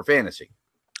 for fantasy.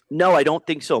 No, I don't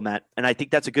think so, Matt. And I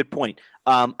think that's a good point.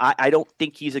 I don't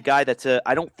think he's a guy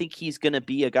I don't think he's going to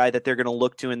be a guy that they're going to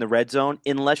look to in the red zone,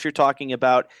 unless you're talking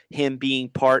about him being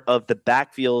part of the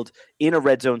backfield in a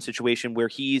red zone situation where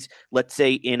he's, let's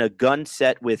say, in a gun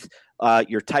set with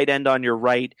your tight end on your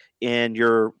right and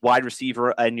your wide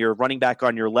receiver and your running back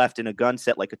on your left in a gun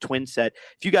set, like a twin set.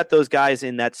 If you got those guys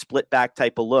in that split back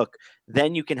type of look,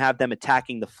 then you can have them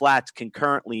attacking the flats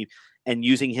concurrently and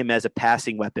using him as a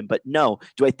passing weapon. But no,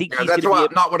 do I think he's going to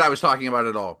be not what I was talking about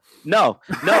at all. No.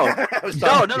 I was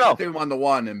no. Him on the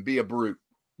one and be a brute.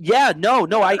 Yeah, no.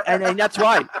 And that's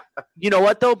why. You know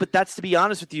what, though? But that's, to be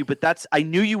honest with you, I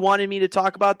knew you wanted me to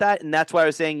talk about that. And that's why I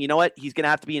was saying, you know what? He's going to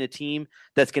have to be in a team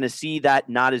that's going to see that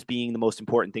not as being the most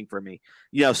important thing for me.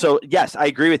 You know, so yes, I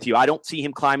agree with you. I don't see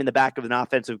him climbing the back of an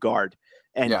offensive guard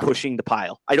and pushing the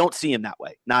pile. I don't see him that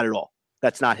way. Not at all.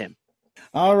 That's not him.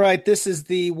 All right, this is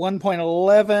the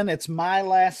 1.11. It's my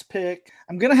last pick.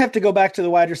 I'm going to have to go back to the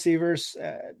wide receivers.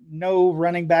 No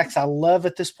running backs I love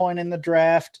at this point in the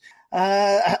draft.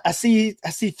 I see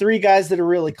three guys that are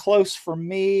really close for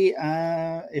me.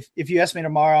 If you ask me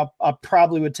tomorrow, I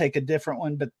probably would take a different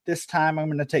one, but this time I'm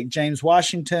going to take James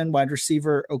Washington, wide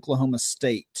receiver, Oklahoma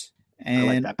State. And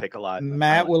I like that pick a lot.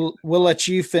 Matt, we'll let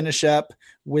you finish up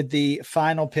with the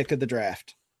final pick of the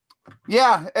draft.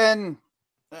 Yeah, and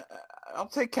I'll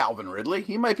take Calvin Ridley.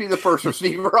 He might be the first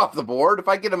receiver off the board. If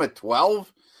I get him at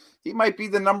 12, he might be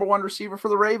the number one receiver for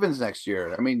the Ravens next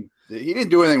year. I mean, he didn't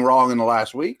do anything wrong in the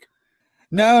last week.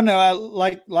 No,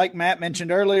 like Matt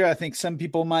mentioned earlier, I think some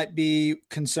people might be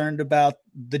concerned about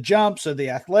the jumps or the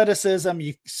athleticism.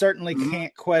 You certainly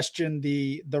can't question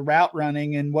the route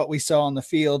running and what we saw on the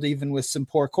field, even with some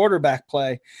poor quarterback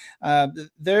play.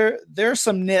 There are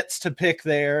some nits to pick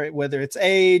there, whether it's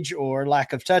age or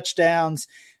lack of touchdowns.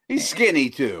 He's skinny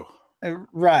too.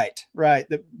 Right.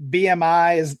 The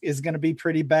BMI is going to be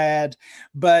pretty bad,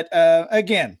 but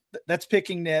again, that's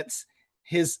picking nits.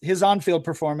 His on-field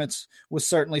performance was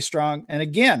certainly strong. And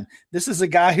again, this is a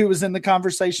guy who was in the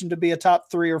conversation to be a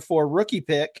top 3 or 4 rookie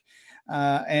pick.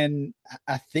 And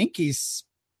I think he's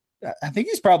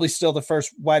probably still the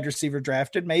first wide receiver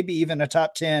drafted, maybe even a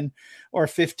top 10 or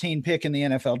 15 pick in the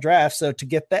NFL draft. So to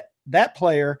get that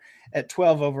player at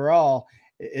 12 overall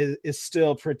is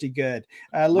still pretty good.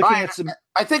 Looking at some,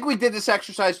 I think we did this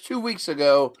exercise 2 weeks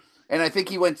ago, and I think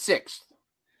he went 6th.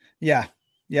 Yeah.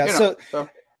 So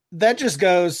that just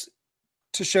goes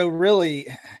to show, really,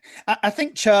 I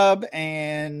think Chubb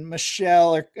and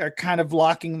Michelle are kind of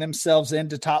locking themselves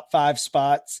into top 5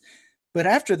 spots. But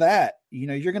after that,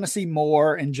 you're going to see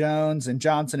Moore and Jones and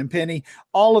Johnson and Penny.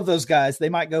 All of those guys, they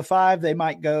might go 5, they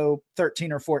might go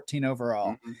 13 or 14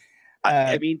 overall. Mm-hmm.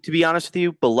 I mean, to be honest with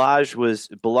you,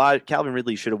 Calvin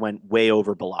Ridley should have went way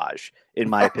over Ballage, in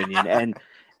my opinion.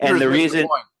 And the reason,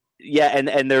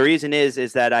 and the reason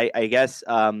is that I guess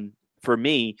for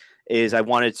me is I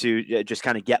wanted to just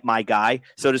kind of get my guy,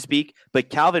 so to speak. But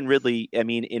Calvin Ridley, I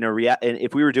mean,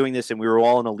 if we were doing this and we were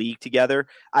all in a league together,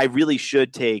 I really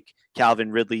should take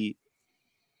Calvin Ridley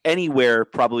anywhere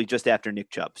probably just after Nick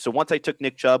Chubb. So once I took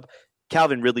Nick Chubb,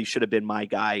 Calvin Ridley should have been my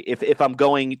guy. If I'm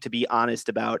going to be honest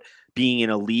about being in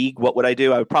a league, what would I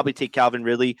do? I would probably take Calvin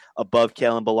Ridley above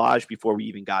Kalen Ballage before we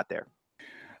even got there.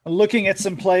 Looking at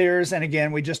some players, and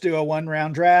again, we just do a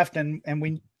 1-round draft, and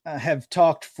we have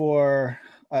talked for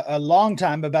a long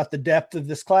time about the depth of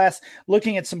this class.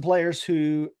 Looking at some players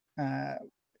who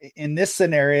in this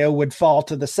scenario would fall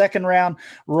to the 2nd round.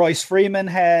 Royce Freeman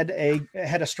had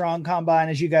a strong combine,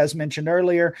 as you guys mentioned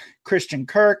earlier. Christian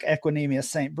Kirk, Equanimeous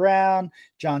St. Brown,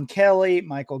 John Kelly,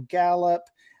 Michael Gallup,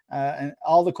 and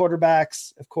all the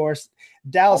quarterbacks, of course.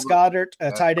 Dallas Goedert,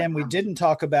 a tight end we didn't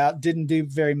talk about, didn't do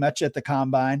very much at the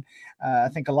combine. I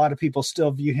think a lot of people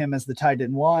still view him as the tight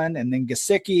end 1, and then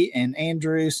Gesicki and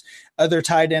Andrews, other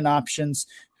tight end options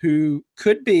who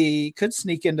could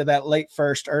sneak into that late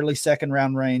 1st, early 2nd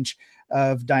round range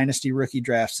of dynasty rookie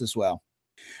drafts as well.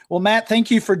 Well, Matt, thank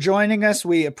you for joining us.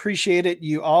 We appreciate it.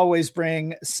 You always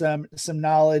bring some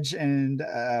knowledge, and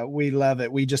we love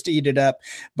it. We just eat it up.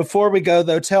 Before we go,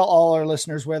 though, tell all our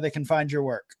listeners where they can find your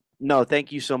work. No,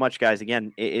 thank you so much, guys.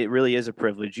 Again, it really is a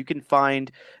privilege. You can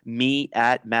find me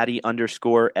at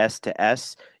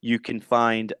Matty_S2S. You can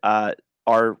find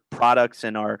our products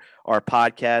and our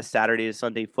podcast, Saturday to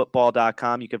Sunday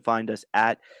Football.com. You can find us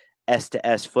at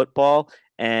S2S Football.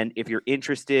 And if you're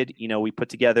interested, we put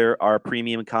together our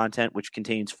premium content, which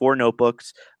contains 4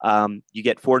 notebooks. You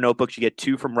get 4 notebooks. You get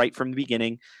 2 from right from the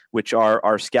beginning, which are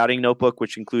our scouting notebook,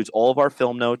 which includes all of our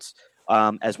film notes,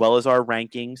 as well as our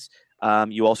rankings.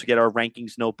 You also get our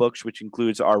rankings notebooks, which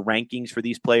includes our rankings for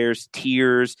these players,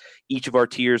 tiers, each of our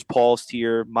tiers, Paul's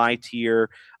tier, my tier.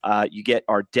 You get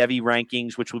our Devy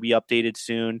rankings, which will be updated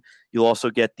soon. You'll also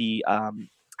get the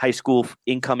high school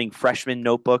incoming freshman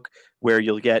notebook, where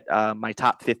you'll get my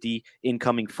top 50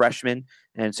 incoming freshmen.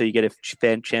 And so you get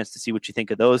a chance to see what you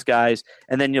think of those guys.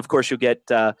 And then, of course, you'll get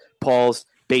Paul's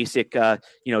basic,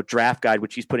 draft guide,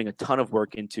 which he's putting a ton of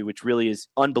work into, which really is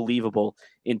unbelievable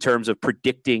in terms of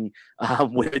predicting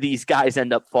where these guys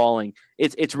end up falling.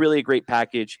 It's really a great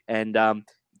package, and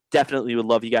definitely would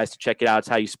love you guys to check it out. It's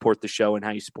how you support the show and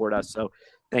how you support us. So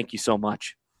thank you so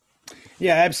much.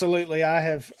 Yeah, absolutely. I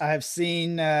have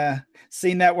seen that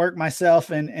work myself,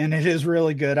 and it is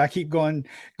really good. I keep going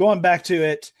back to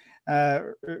it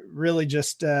really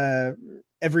just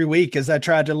every week as I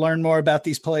try to learn more about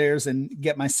these players and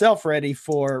get myself ready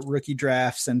for rookie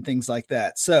drafts and things like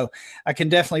that. So I can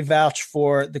definitely vouch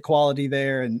for the quality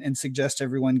there and suggest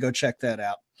everyone go check that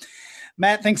out.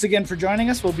 Matt, thanks again for joining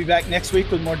us. We'll be back next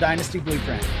week with more Dynasty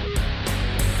Blueprint.